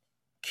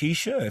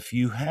 Keisha, if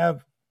you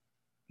have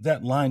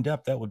that lined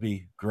up, that would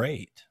be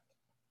great.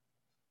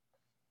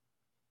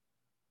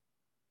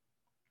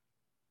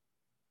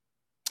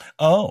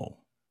 Oh,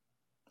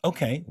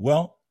 okay.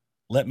 Well,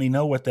 let me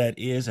know what that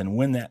is and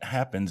when that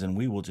happens, and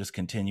we will just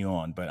continue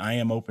on. But I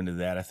am open to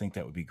that. I think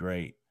that would be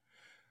great.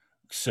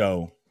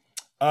 So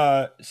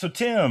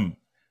Tim,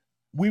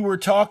 we were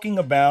talking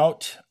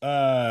about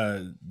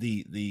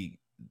the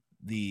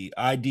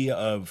idea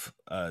of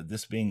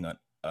this being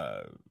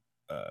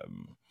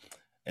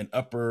an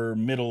upper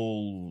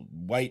middle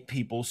white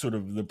people, sort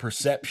of the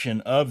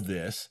perception of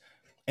this,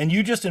 and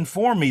you just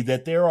informed me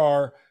that there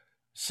are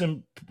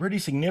some pretty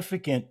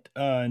significant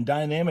and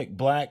dynamic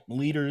Black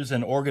leaders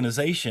and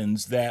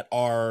organizations that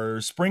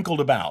are sprinkled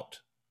about.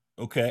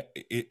 Okay.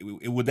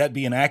 Would that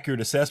be an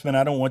accurate assessment?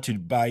 I don't want to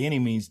by any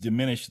means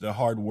diminish the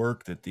hard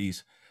work that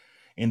these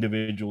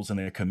individuals and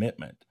their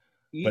commitment,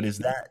 but is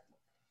that?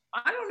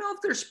 I don't know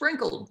if they're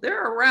sprinkled.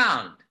 They're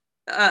around.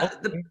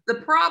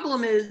 The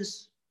problem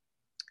is,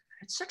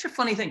 it's such a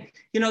funny thing.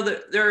 You know,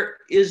 there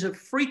is a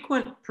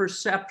frequent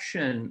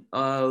perception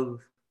of,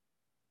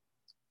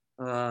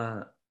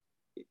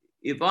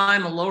 if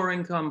I'm a lower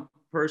income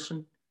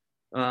person,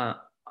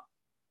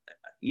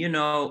 you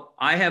know,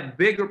 I have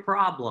bigger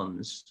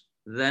problems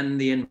than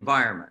the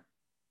environment.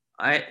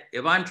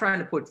 If I'm trying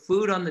to put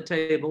food on the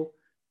table,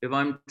 if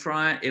I'm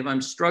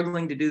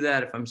struggling to do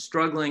that, if I'm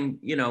struggling,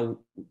 you know,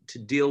 to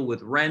deal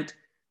with rent,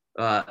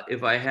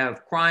 if I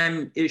have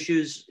crime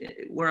issues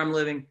where I'm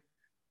living,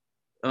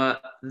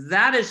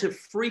 that is a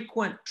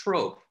frequent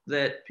trope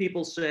that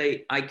people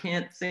say, I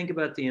can't think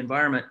about the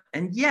environment.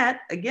 And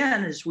yet,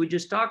 again, as we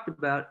just talked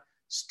about,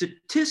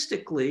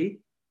 statistically,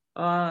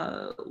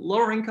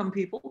 lower income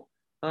people,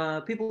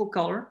 people of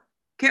color,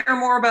 care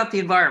more about the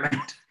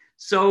environment.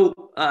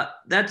 So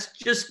that's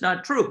just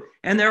not true.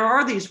 And there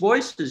are these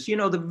voices. You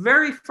know, the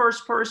very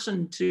first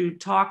person to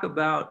talk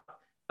about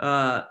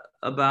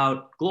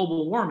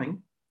global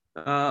warming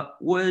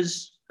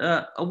was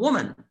a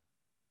woman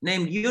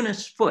named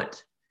Eunice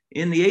Foote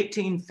in the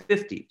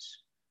 1850s.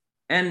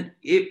 And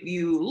if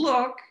you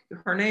look,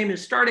 her name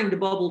is starting to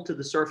bubble to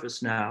the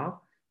surface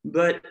now,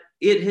 but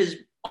it has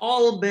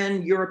all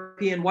been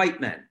European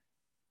white men.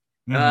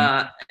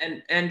 Mm-hmm.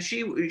 And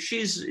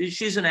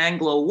she's an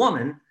Anglo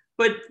woman,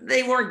 but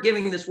they weren't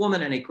giving this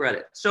woman any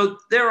credit. So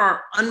there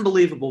are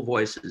unbelievable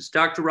voices.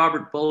 Dr.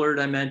 Robert Bullard,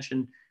 I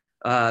mentioned,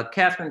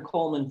 Catherine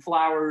Coleman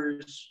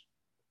Flowers,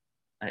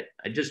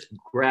 I just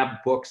grabbed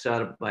books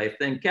out of my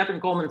thing.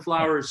 Catherine Coleman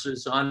Flowers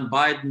is on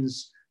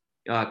Biden's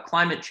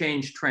climate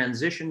change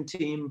transition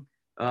team.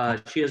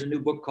 She has a new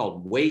book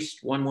called Waste,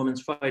 One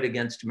Woman's Fight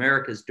Against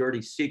America's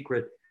Dirty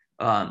Secret.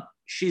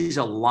 She's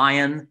a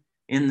lion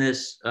in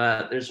this.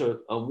 There's a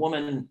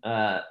woman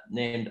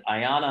named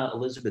Ayanna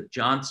Elizabeth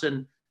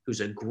Johnson,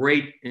 who's a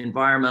great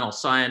environmental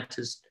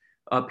scientist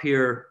up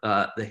here.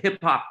 The Hip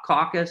Hop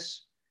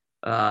Caucus,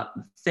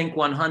 Think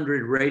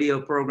 100 radio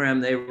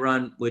program they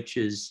run, which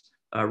is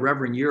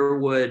Reverend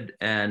Yearwood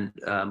and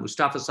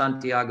Mustafa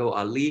Santiago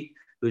Ali,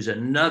 who's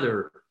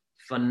another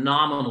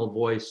phenomenal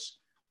voice.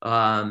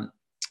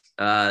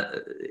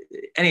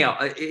 Anyhow,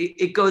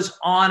 it goes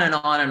on and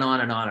on and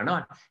on and on and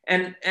on.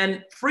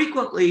 And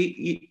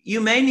frequently,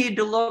 you may need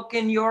to look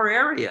in your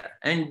area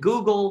and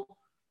Google,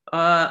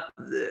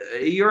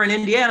 you're in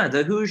Indiana,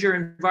 the Hoosier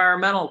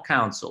Environmental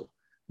Council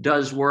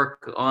does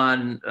work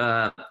on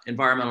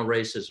environmental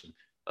racism.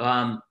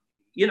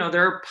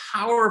 There are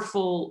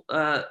powerful,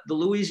 the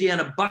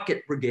Louisiana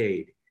Bucket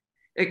Brigade,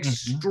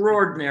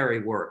 extraordinary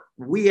work.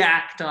 We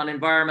Act on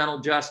Environmental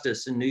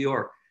Justice in New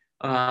York.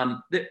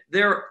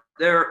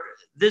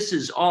 This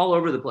is all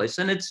over the place.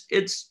 And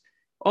it's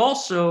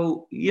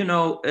also,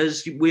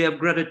 as we have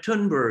Greta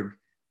Thunberg,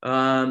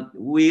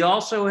 we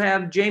also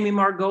have Jamie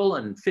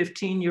Margolin,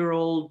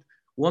 15-year-old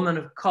woman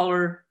of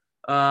color,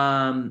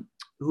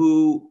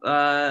 who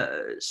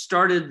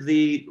started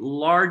the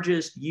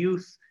largest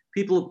youth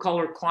people of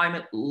color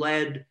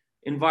climate-led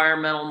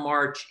environmental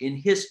march in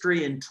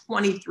history in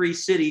 23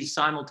 cities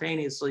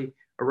simultaneously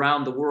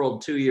around the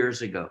world 2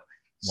 years ago.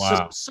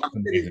 Wow. So some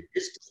of it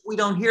is we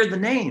don't hear the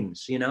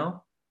names, Yeah.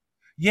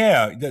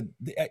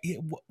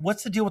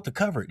 What's the deal with the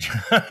coverage?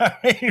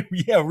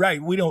 Yeah,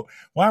 right.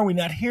 Why are we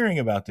not hearing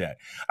about that?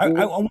 I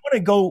want to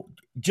go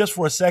just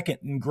for a second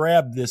and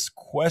grab this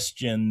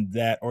question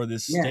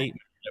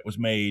statement that was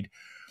made.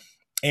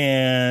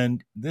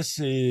 And this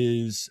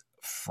is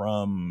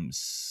from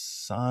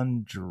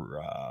Sandy.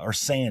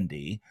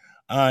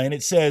 And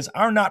it says,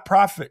 our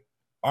nonprofit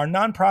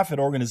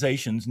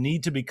organizations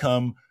need to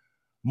become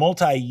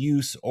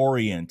multi-use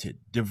oriented.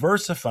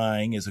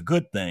 Diversifying is a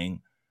good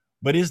thing,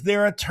 but is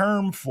there a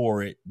term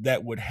for it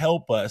that would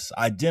help us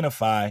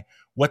identify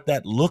what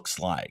that looks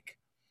like?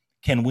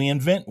 Can we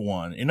invent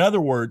one? In other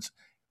words,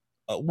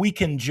 we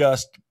can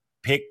just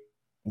pick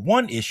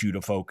one issue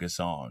to focus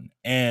on,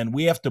 and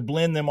we have to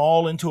blend them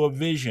all into a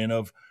vision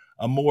of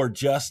a more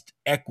just,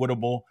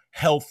 equitable,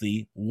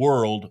 healthy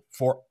world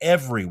for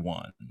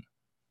everyone.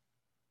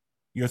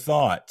 Your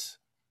thoughts?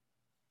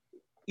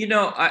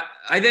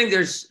 I think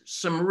there's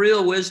some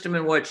real wisdom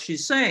in what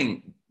she's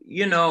saying.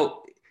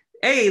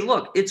 Hey,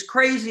 look, it's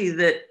crazy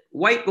that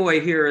white boy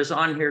here is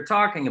on here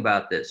talking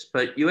about this,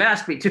 but you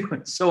asked me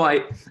to, so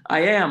I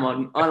am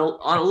on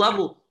a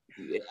level.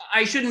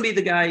 I shouldn't be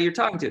the guy you're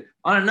talking to.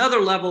 On another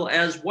level,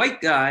 as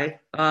white guy,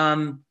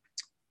 I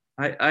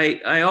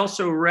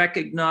also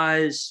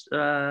recognize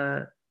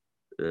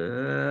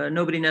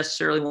nobody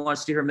necessarily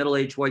wants to hear a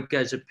middle-aged white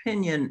guy's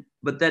opinion,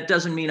 but that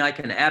doesn't mean I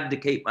can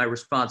abdicate my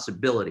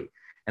responsibility.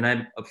 And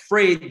I'm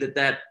afraid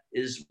that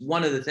is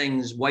one of the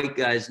things white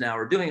guys now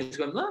are doing, is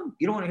going, well,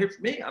 you don't want to hear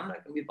from me, I'm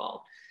not going to be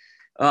involved.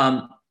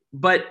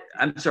 But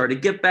I'm sorry, to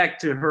get back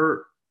to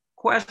her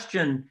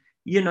question,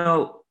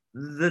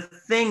 the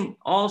thing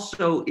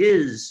also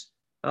is,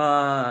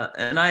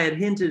 and I had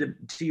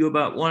hinted to you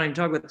about wanting to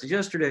talk about this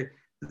yesterday,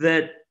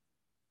 that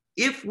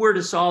if we're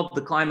to solve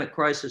the climate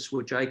crisis,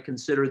 which I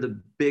consider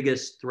the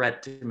biggest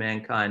threat to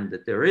mankind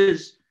that there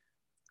is,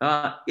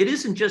 it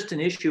isn't just an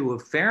issue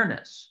of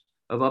fairness,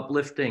 of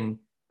uplifting,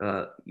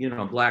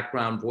 Black,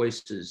 brown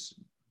voices,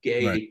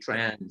 gay, right,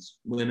 trans,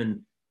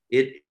 women,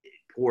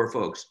 poor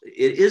folks.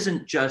 It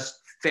isn't just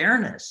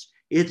fairness.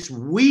 It's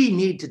we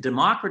need to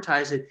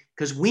democratize it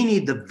because we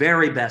need the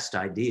very best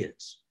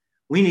ideas.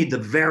 We need the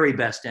very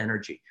best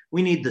energy.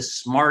 We need the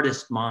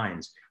smartest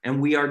minds.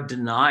 And we are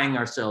denying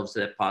ourselves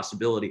that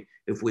possibility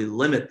if we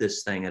limit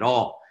this thing at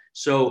all.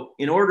 So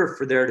in order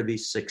for there to be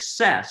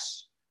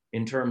success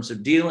in terms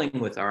of dealing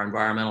with our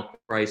environmental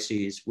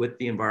crises, with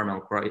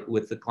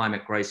the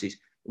climate crises,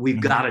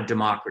 we've got to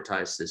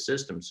democratize this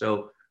system.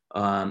 So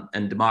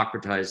and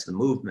democratize the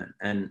movement.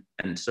 And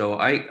so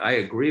I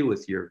agree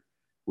with your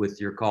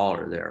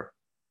caller there.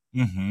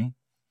 Mm-hmm.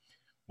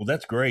 Well,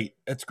 that's great.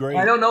 That's great.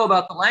 I don't know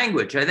about the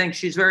language. I think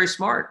she's very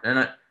smart,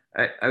 and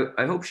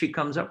I hope she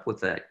comes up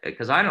with that,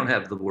 because I don't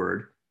have the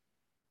word.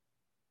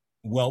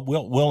 Well,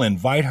 we'll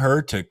invite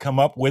her to come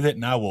up with it,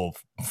 and I will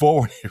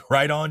forward it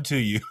right on to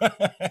you.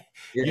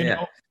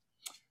 Yeah.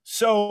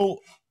 So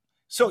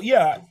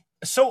yeah.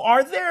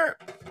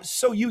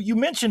 So you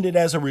mentioned it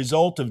as a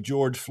result of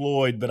George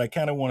Floyd, but I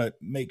kind of want to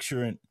make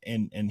sure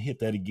and hit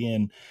that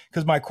again,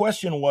 because my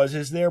question was,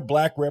 is there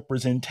Black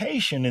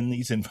representation in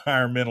these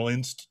environmental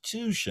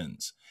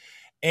institutions?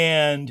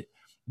 And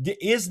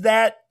is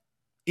that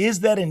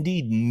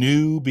indeed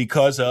new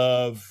because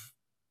of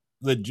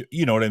the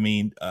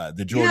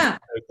George Floyd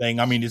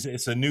thing? I mean,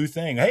 it's a new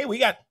thing. Hey, we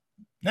got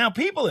now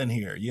people in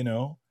here,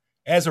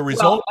 as a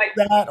result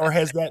of that, or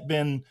has that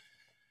been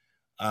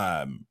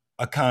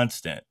a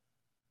constant.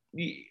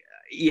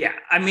 Yeah,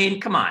 I mean,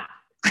 come on.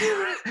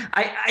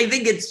 I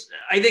think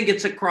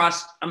it's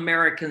across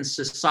American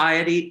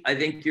society. I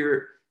think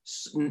you're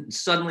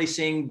suddenly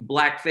seeing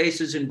black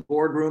faces in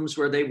boardrooms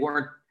where they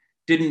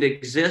didn't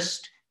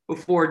exist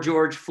before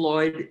George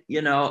Floyd.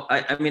 You know,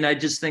 I mean, I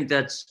just think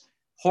that's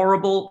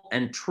horrible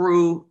and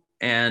true.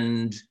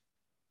 And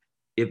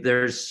if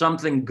there's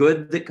something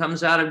good that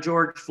comes out of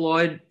George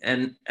Floyd,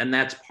 and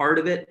that's part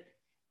of it,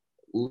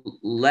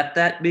 let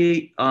that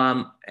be.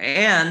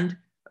 And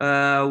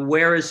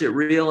where is it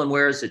real and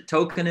where is it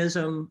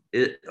tokenism?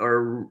 It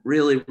are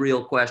really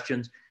real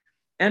questions.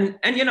 And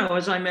you know,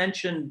 as I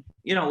mentioned,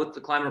 you know, with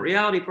the Climate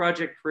Reality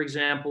Project, for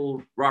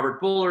example,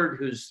 Robert Bullard,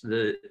 who's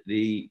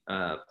the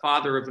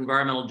father of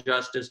environmental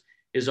justice,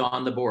 is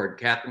on the board.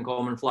 Catherine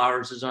Coleman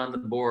Flowers is on the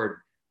board.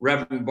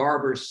 Reverend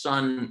Barber's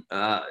son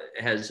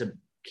has a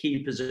key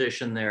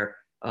position there.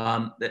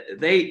 And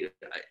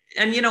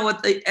you know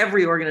what?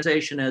 Every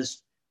organization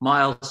has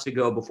miles to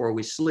go before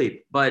we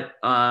sleep, but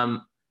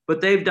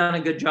they've done a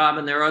good job,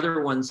 and there are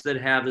other ones that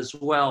have as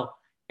well.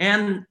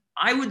 And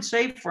I would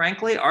say,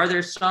 frankly, are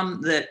there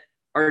some that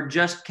are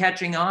just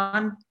catching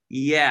on?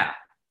 Yeah,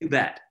 you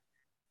bet.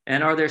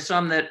 And are there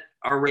some that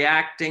are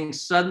reacting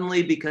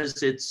suddenly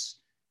because it's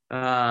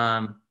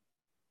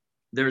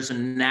there's a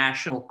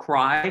national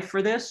cry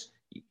for this?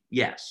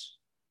 Yes,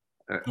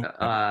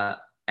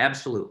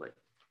 absolutely.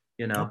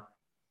 You know.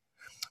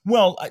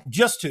 Well,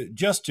 just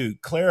to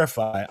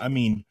clarify, I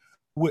mean,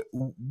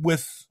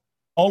 with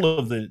all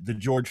of the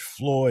George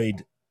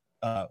Floyd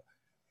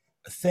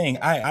thing,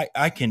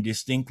 I can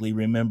distinctly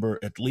remember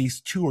at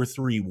least 2 or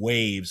 3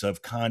 waves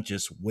of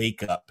conscious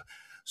wake up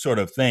sort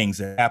of things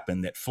that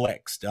happened that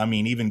flexed. I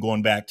mean, even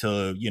going back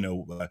to, you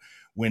know,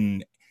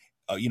 when,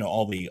 you know,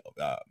 all the,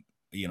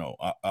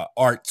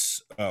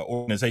 arts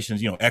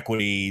organizations, you know,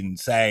 Equity and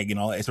SAG and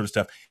all that sort of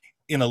stuff.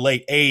 In the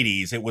late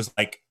 80s, it was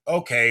like,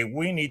 okay,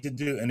 we need to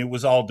do, and it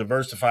was all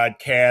diversified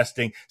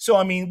casting. So,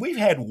 I mean, we've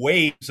had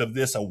waves of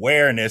this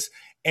awareness,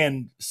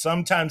 and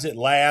sometimes it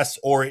lasts,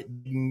 or it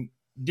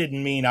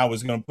didn't mean I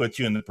was going to put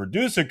you in the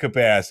producer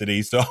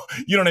capacity. So,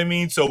 you know what I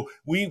mean? So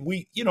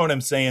we, you know what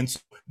I'm saying? So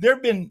there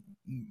have been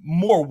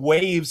more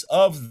waves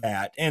of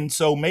that. And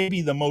so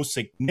maybe the most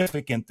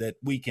significant that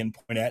we can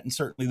point at, and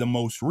certainly the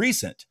most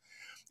recent,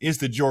 is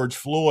the George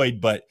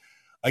Floyd. But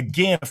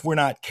again, if we're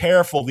not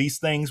careful, these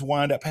things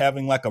wind up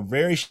having like a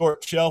very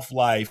short shelf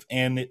life,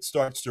 and it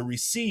starts to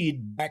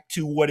recede back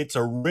to what its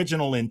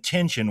original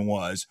intention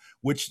was,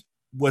 which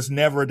was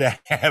never to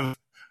have,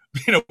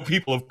 you know,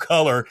 people of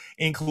color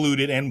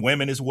included, and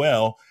women as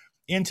well,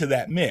 into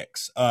that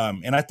mix.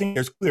 And I think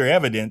there's clear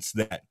evidence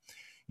that,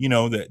 you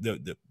know,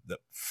 the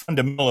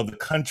fundamental of the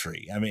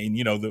country, I mean,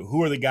 you know,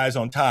 who are the guys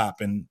on top?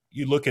 And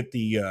you look at the,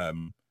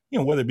 you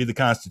know, whether it be the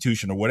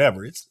Constitution or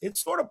whatever, it's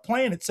sort of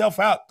playing itself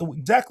out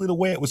exactly the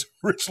way it was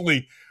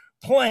originally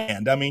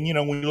planned. I mean, you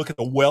know, when you look at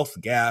the wealth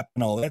gap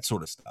and all that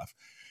sort of stuff.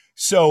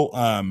 So,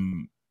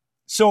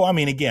 I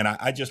mean, again,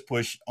 I just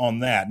push on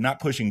that, not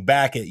pushing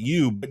back at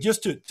you, but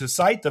just to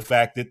cite the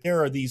fact that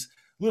there are these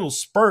little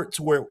spurts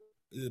where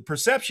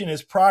perception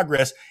is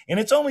progress, and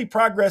it's only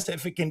progress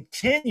if it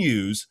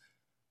continues.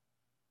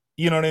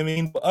 You know what I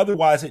mean?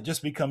 Otherwise, it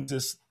just becomes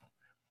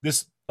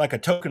this like a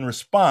token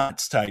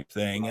response type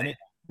thing, and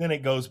then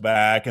it goes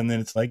back, and then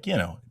it's like, you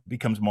know, it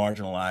becomes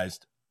marginalized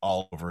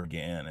all over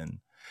again. And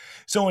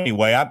so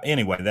anyway,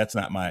 that's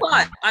not my.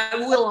 But I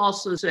will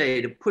also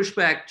say, to push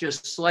back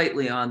just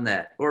slightly on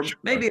that, or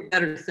maybe a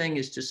better thing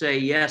is to say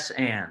yes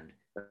and.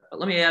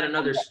 Let me add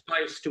another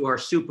spice to our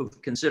soup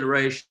of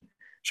consideration.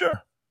 Sure.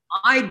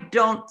 I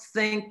don't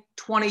think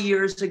 20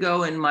 years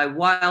ago in my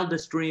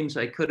wildest dreams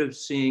I could have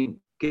seen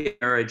gay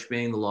marriage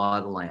being the law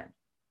of the land.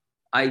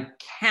 I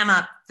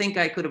cannot think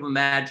I could have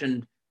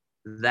imagined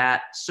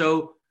that.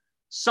 So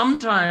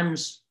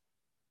sometimes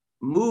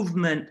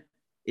movement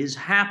is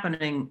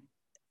happening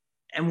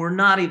and we're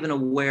not even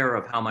aware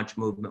of how much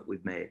movement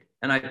we've made.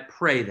 And I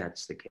pray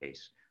that's the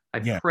case. I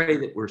pray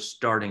that we're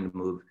starting to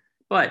move.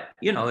 But,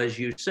 you know, as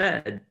you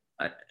said,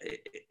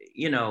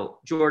 you know,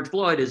 George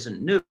Floyd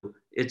isn't new.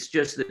 It's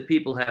just that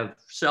people have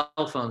cell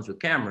phones with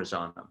cameras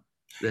on them.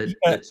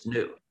 That's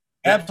new.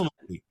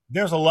 Absolutely.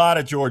 There's a lot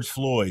of George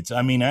Floyds.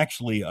 I mean,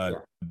 actually,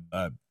 a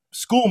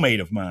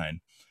schoolmate of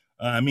mine,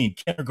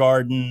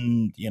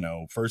 kindergarten, you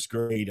know, first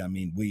grade. I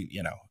mean,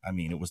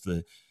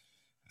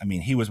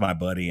 he was my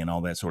buddy and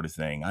all that sort of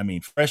thing. I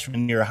mean,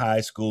 freshman year of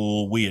high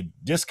school, we had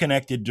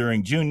disconnected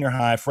during junior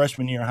high.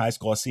 Freshman year of high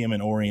school, I see him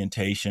in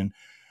orientation.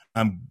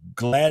 I'm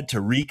glad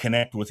to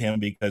reconnect with him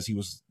because he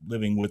was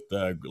living with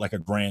like a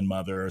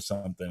grandmother or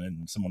something,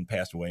 and someone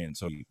passed away, and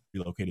so he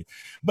relocated.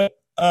 But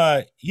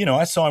you know,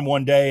 I saw him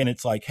one day, and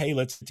it's like, hey,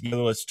 let's get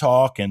together, let's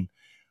talk. And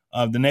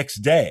the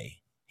next day,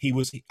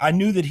 I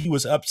knew that he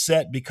was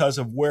upset because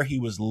of where he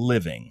was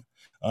living.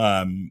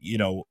 You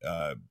know,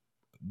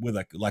 with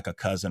like a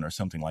cousin or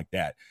something like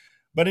that.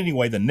 But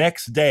anyway, the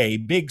next day,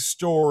 big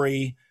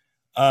story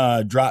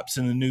drops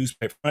in the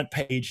newspaper, front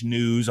page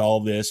news, all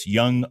this,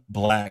 young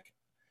black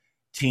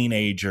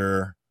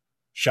teenager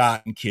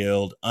shot and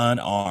killed,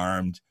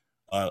 unarmed,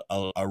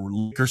 a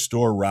liquor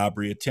store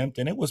robbery attempt,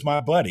 and it was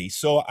my buddy.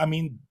 So, I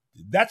mean,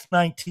 that's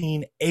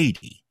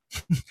 1980.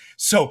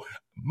 So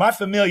my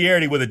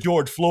familiarity with a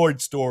George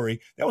Floyd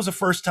story, that was the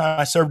first time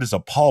I served as a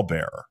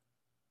pallbearer.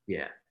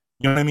 Yeah.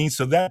 You know what I mean?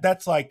 So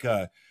that's like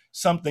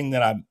something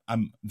that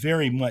I'm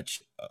very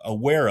much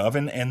aware of.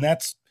 And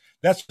that's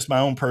just my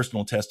own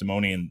personal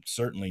testimony, and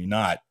certainly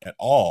not at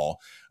all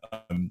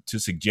to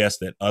suggest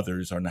that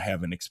others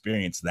haven't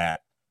experienced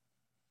that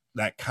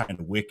kind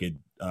of wicked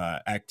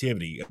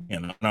activity.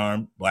 An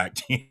unarmed Black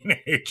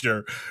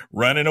teenager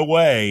running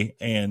away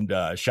and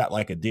shot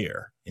like a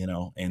deer, you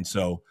know? And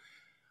so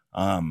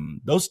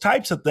those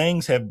types of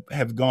things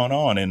have gone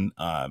on, and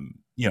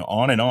you know,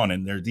 on,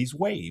 and there are these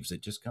waves.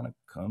 It just kind of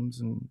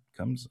comes.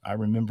 I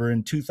remember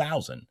in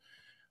 2000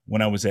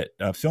 when I was at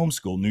film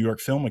school, New York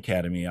Film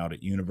Academy, out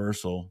at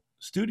Universal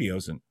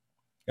Studios in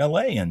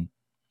LA, and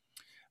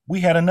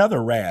we had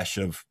another rash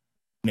of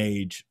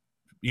teenage,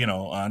 you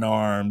know,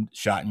 unarmed,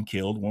 shot and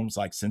killed. One was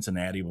like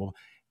Cincinnati. Well,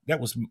 that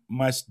was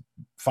my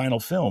final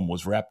film,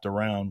 was wrapped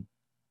around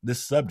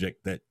this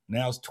subject that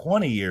now is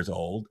 20 years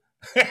old.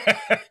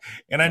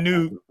 And I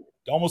knew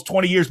almost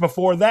 20 years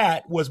before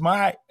that was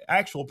my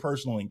actual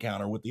personal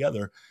encounter with the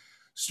other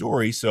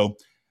story. So,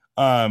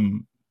 I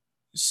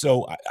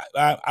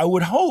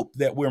would hope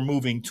that we're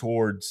moving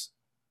towards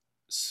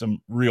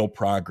some real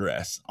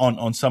progress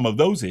on some of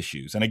those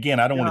issues. And again,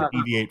 I don't want to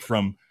deviate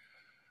from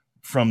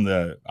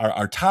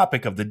our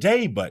topic of the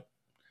day, but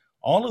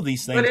all of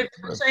these things. But it's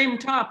the same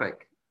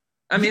topic.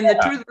 I mean, the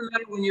truth of the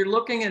matter, when you're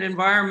looking at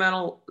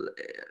environmental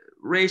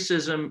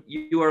racism,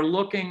 you are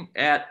looking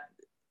at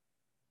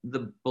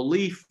the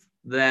belief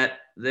that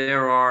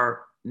there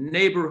are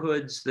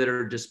neighborhoods that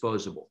are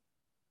disposable,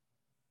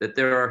 that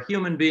there are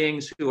human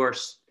beings who are,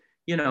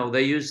 you know,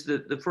 they use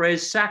the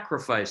phrase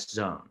sacrifice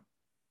zone.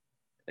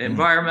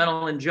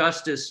 Environmental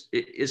injustice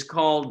is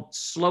called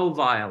slow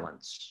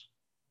violence.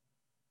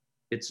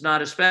 It's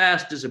not as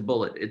fast as a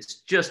bullet.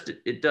 It's just,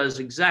 it does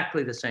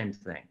exactly the same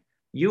thing.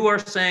 You are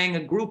saying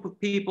a group of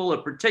people,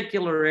 a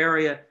particular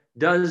area,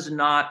 does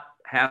not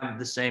have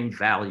the same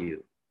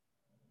value,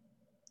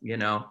 you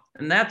know,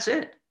 and that's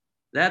it.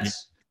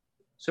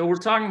 So we're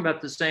talking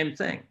about the same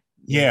thing.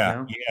 Yeah, you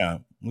know? Yeah,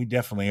 we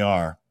definitely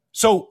are.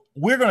 So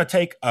we're going to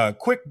take a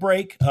quick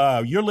break.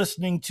 You're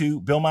listening to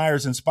Bill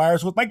Myers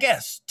Inspires with my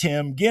guest,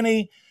 Tim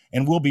Guinea,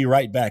 and we'll be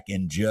right back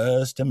in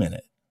just a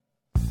minute.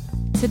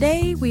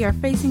 Today, we are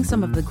facing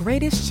some of the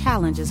greatest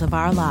challenges of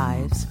our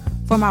lives,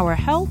 from our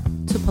health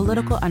to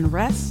political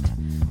unrest,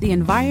 the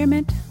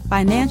environment,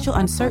 financial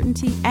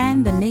uncertainty,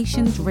 and the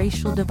nation's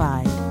racial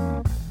divide.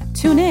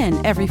 Tune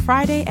in every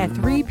Friday at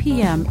 3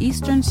 p.m.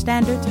 Eastern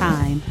Standard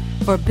Time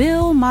for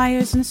Bill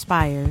Myers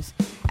Inspires,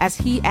 as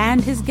he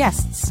and his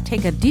guests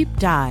take a deep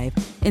dive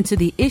into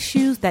the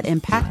issues that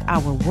impact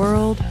our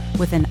world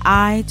with an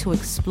eye to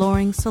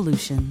exploring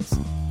solutions.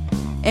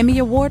 Emmy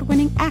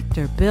Award-winning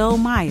actor Bill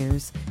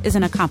Myers is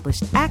an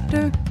accomplished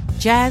actor,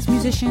 jazz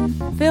musician,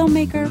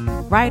 filmmaker,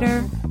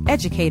 writer,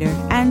 educator,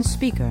 and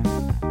speaker.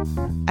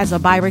 As a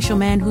biracial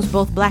man who's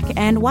both black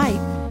and white,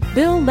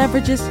 Bill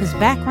leverages his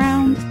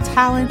background,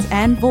 talent,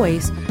 and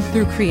voice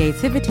through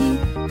creativity,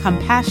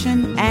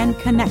 compassion, and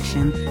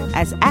connection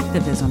as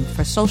activism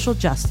for social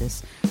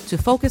justice to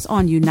focus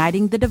on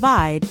uniting the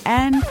divide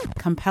and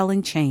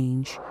compelling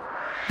change.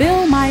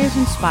 Bill Myers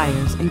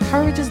Inspires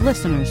encourages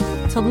listeners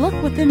to look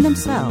within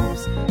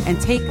themselves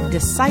and take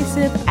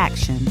decisive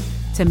action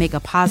to make a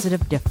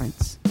positive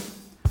difference.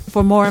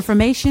 For more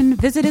information,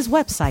 visit his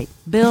website,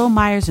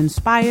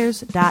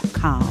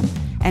 BillMyersInspires.com,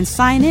 and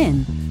sign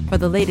in for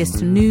the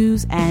latest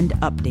news and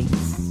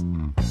updates.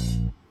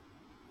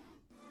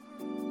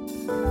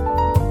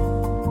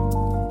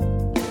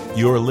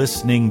 You're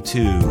listening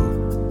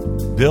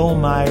to Bill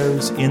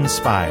Myers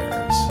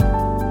Inspires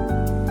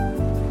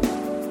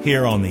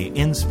here on the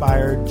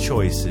Inspired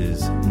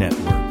Choices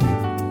Network.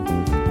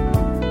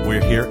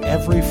 We're here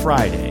every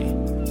Friday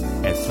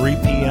at 3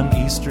 p.m.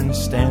 Eastern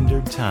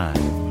Standard Time.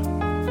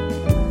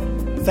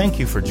 Thank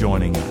you for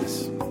joining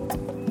us.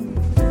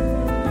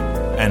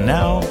 And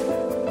now,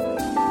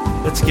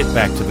 let's get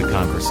back to the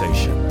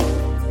conversation.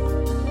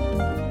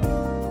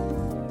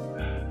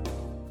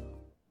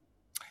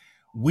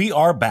 We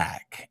are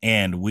back,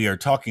 and we are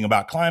talking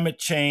about climate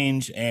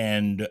change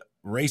and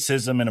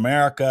racism in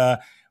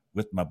America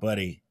with my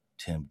buddy,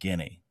 Tim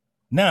Guinea.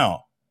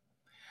 Now,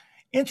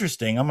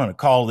 interesting, I'm going to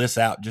call this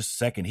out just a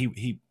second.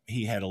 He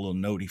had a little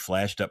note he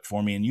flashed up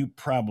for me, and you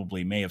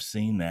probably may have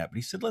seen that, but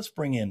he said, let's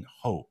bring in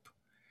hope.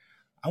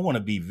 I want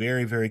to be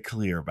very, very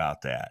clear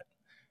about that.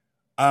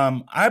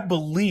 I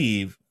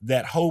believe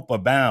that hope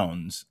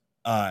abounds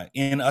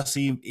in us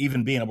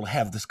even being able to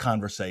have this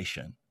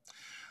conversation.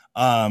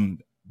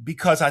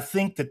 Because I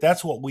think that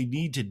that's what we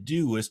need to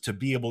do, is to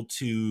be able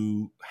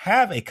to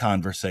have a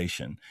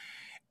conversation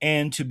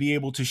and to be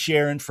able to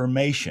share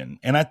information.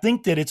 And I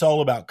think that it's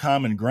all about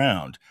common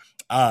ground.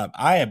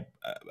 I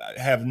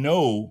have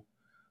no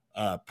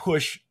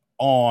push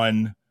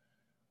on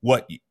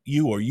what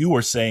you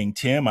were saying,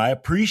 Tim. I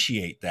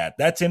appreciate that.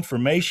 That's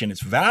information.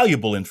 It's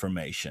valuable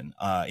information.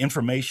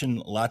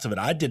 Information, lots of it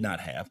I did not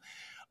have.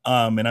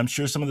 And I'm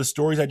sure some of the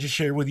stories I just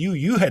shared with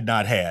you had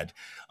not had.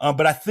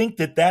 But I think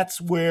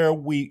that's where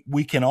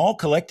we can all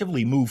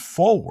collectively move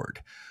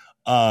forward.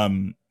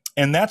 And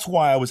that's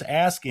why I was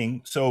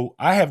asking. So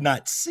I have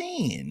not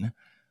seen,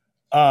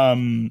 a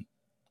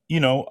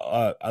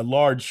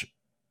large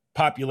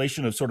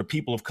population of sort of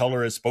people of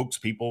color as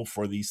spokespeople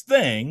for these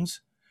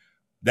things.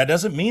 That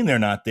doesn't mean they're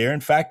not there. In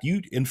fact,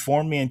 you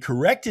informed me and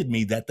corrected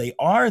me that they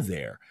are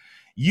there.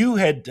 You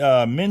had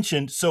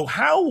mentioned, so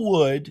how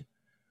would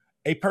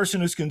a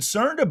person who's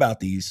concerned about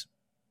these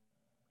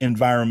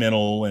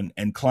environmental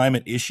and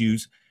climate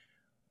issues,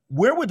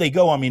 where would they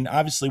go? I mean,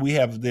 obviously we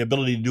have the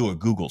ability to do a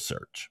Google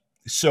search.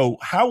 So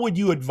how would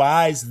you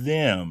advise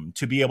them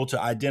to be able to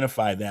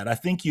identify that? I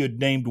think you had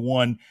named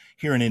one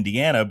here in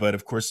Indiana, but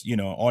of course,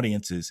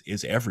 audience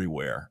is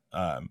everywhere.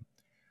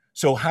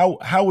 So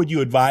how would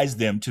you advise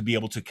them to be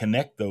able to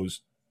connect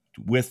those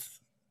with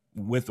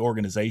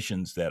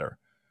organizations that are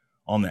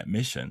on that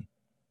mission?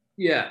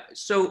 Yeah,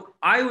 so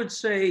I would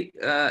say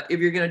if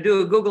you're going to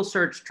do a Google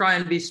search, try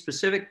and be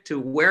specific to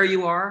where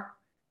you are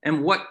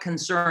and what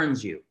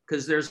concerns you,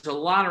 because there's a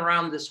lot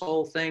around this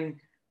whole thing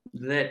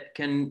that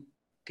can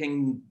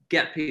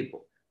get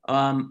people.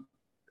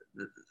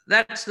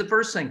 That's the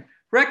first thing.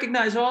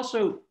 Recognize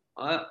also,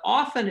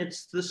 often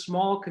it's the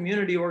small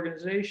community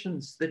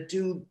organizations that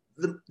do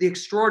the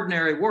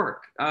extraordinary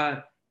work.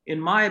 In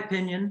my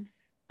opinion,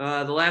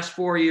 the last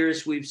 4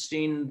 years, we've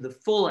seen the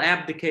full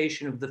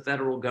abdication of the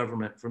federal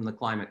government from the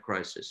climate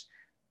crisis.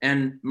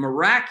 And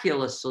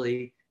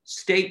miraculously,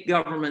 state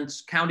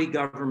governments, county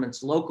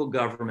governments, local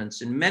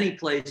governments in many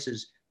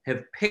places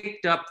have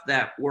picked up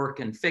that work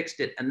and fixed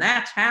it. And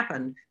that's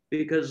happened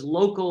because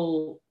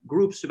local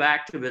groups of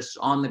activists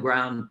on the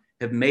ground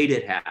have made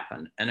it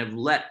happen and have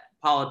let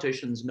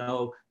politicians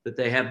know that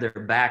they have their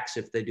backs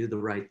if they do the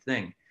right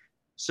thing.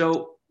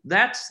 So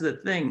that's the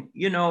thing.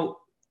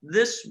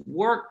 This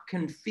work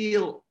can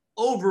feel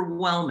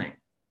overwhelming.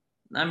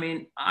 I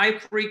mean, I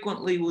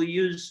frequently will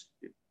use,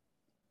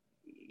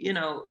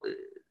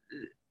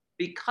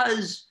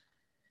 because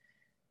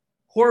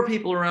poor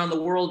people around the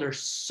world are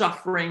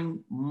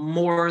suffering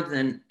more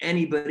than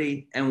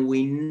anybody, and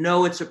we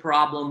know it's a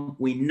problem.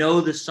 We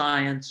know the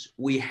science.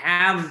 We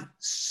have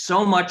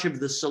so much of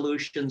the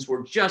solutions.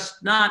 We're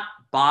just not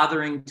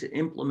bothering to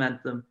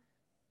implement them.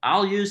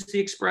 I'll use the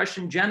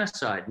expression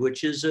genocide,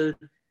 which is a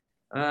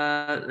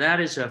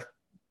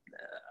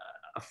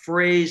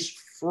phrase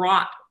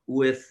fraught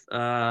with,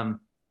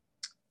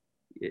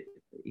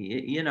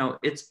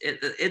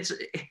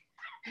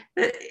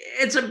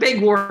 it's a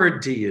big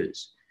word to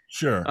use.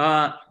 Sure.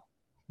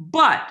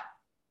 But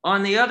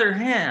on the other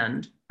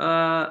hand,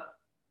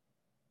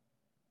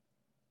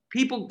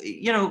 people,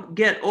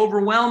 get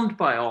overwhelmed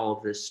by all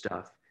of this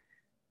stuff.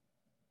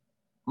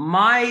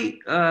 My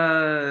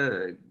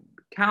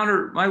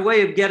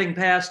way of getting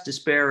past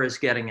despair is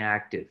getting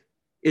active.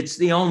 It's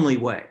the only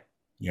way.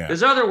 Yeah.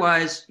 Because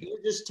otherwise,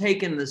 you're just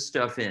taking this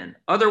stuff in.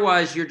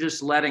 Otherwise, you're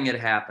just letting it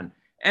happen.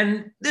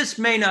 And this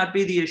may not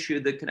be the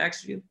issue that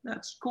connects you.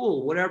 That's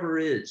cool, whatever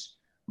it is.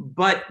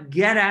 But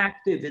get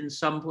active in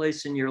some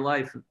place in your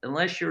life.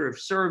 Unless you're of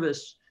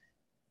service,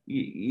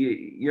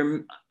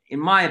 you're, in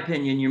my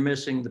opinion, you're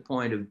missing the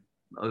point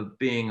of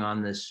being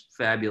on this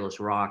fabulous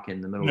rock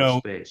in the middle of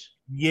space.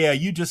 Yeah,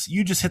 you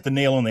just hit the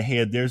nail on the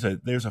head. There's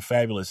a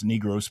fabulous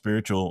Negro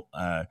spiritual.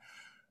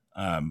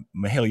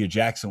 Mahalia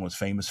Jackson was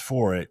famous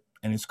for it,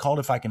 and it's called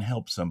 "If I Can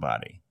Help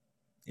Somebody."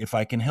 If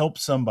I can help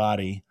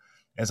somebody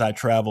as I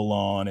travel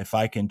on, if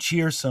I can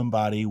cheer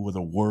somebody with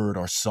a word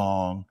or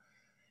song,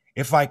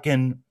 if I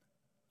can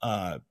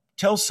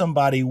tell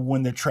somebody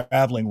when they're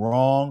traveling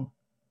wrong,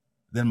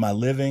 then my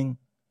living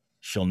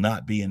shall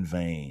not be in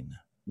vain.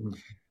 Mm-hmm.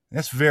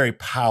 That's very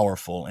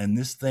powerful. And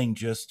this thing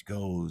just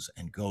goes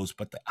and goes.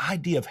 But the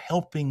idea of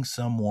helping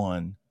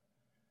someone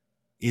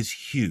is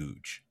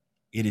huge.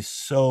 It is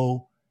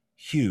so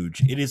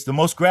huge. It is the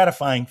most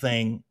gratifying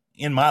thing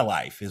in my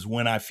life is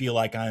when I feel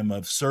like I'm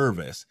of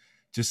service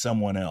to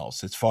someone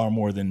else. It's far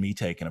more than me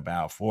taking a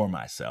bow for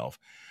myself.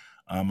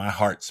 My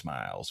heart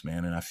smiles,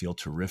 man, and I feel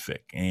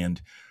terrific.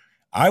 And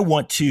I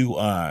want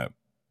to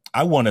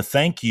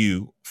thank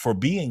you for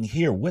being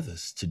here with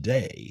us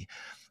today.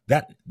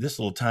 That this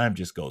little time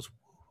just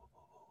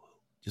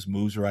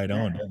moves right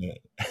on, doesn't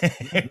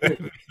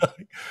it?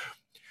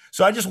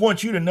 So I just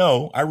want you to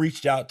know I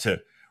reached out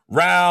to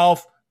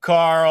Ralph,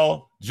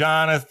 Carl,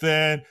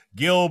 Jonathan,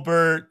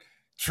 Gilbert,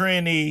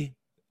 Trini.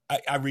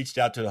 I reached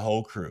out to the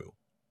whole crew.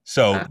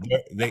 So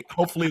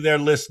hopefully they're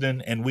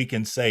listening and we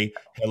can say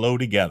hello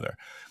together.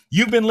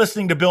 You've been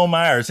listening to Bill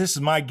Myers. This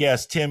is my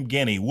guest, Tim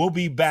Guinea. We'll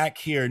be back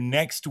here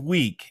next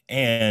week.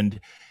 And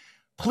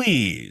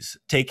please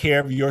take care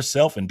of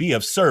yourself and be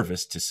of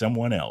service to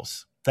someone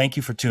else. Thank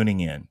you for tuning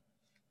in.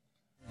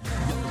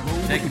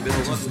 Thank you, Bill.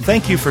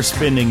 Thank you for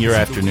spending your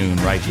afternoon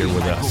right here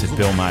with us at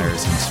Bill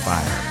Myers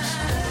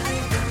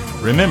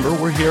Inspires. Remember,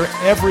 we're here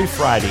every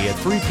Friday at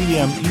 3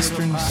 p.m.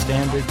 Eastern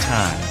Standard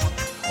Time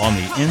on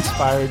the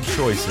Inspired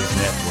Choices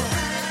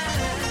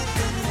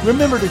Network.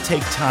 Remember to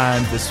take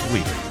time this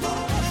week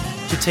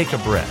to take a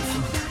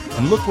breath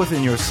and look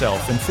within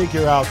yourself and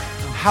figure out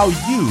how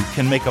you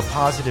can make a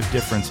positive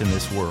difference in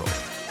this world.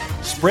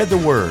 Spread the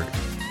word,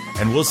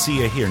 and we'll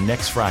see you here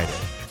next Friday.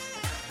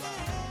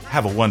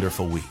 Have a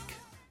wonderful week.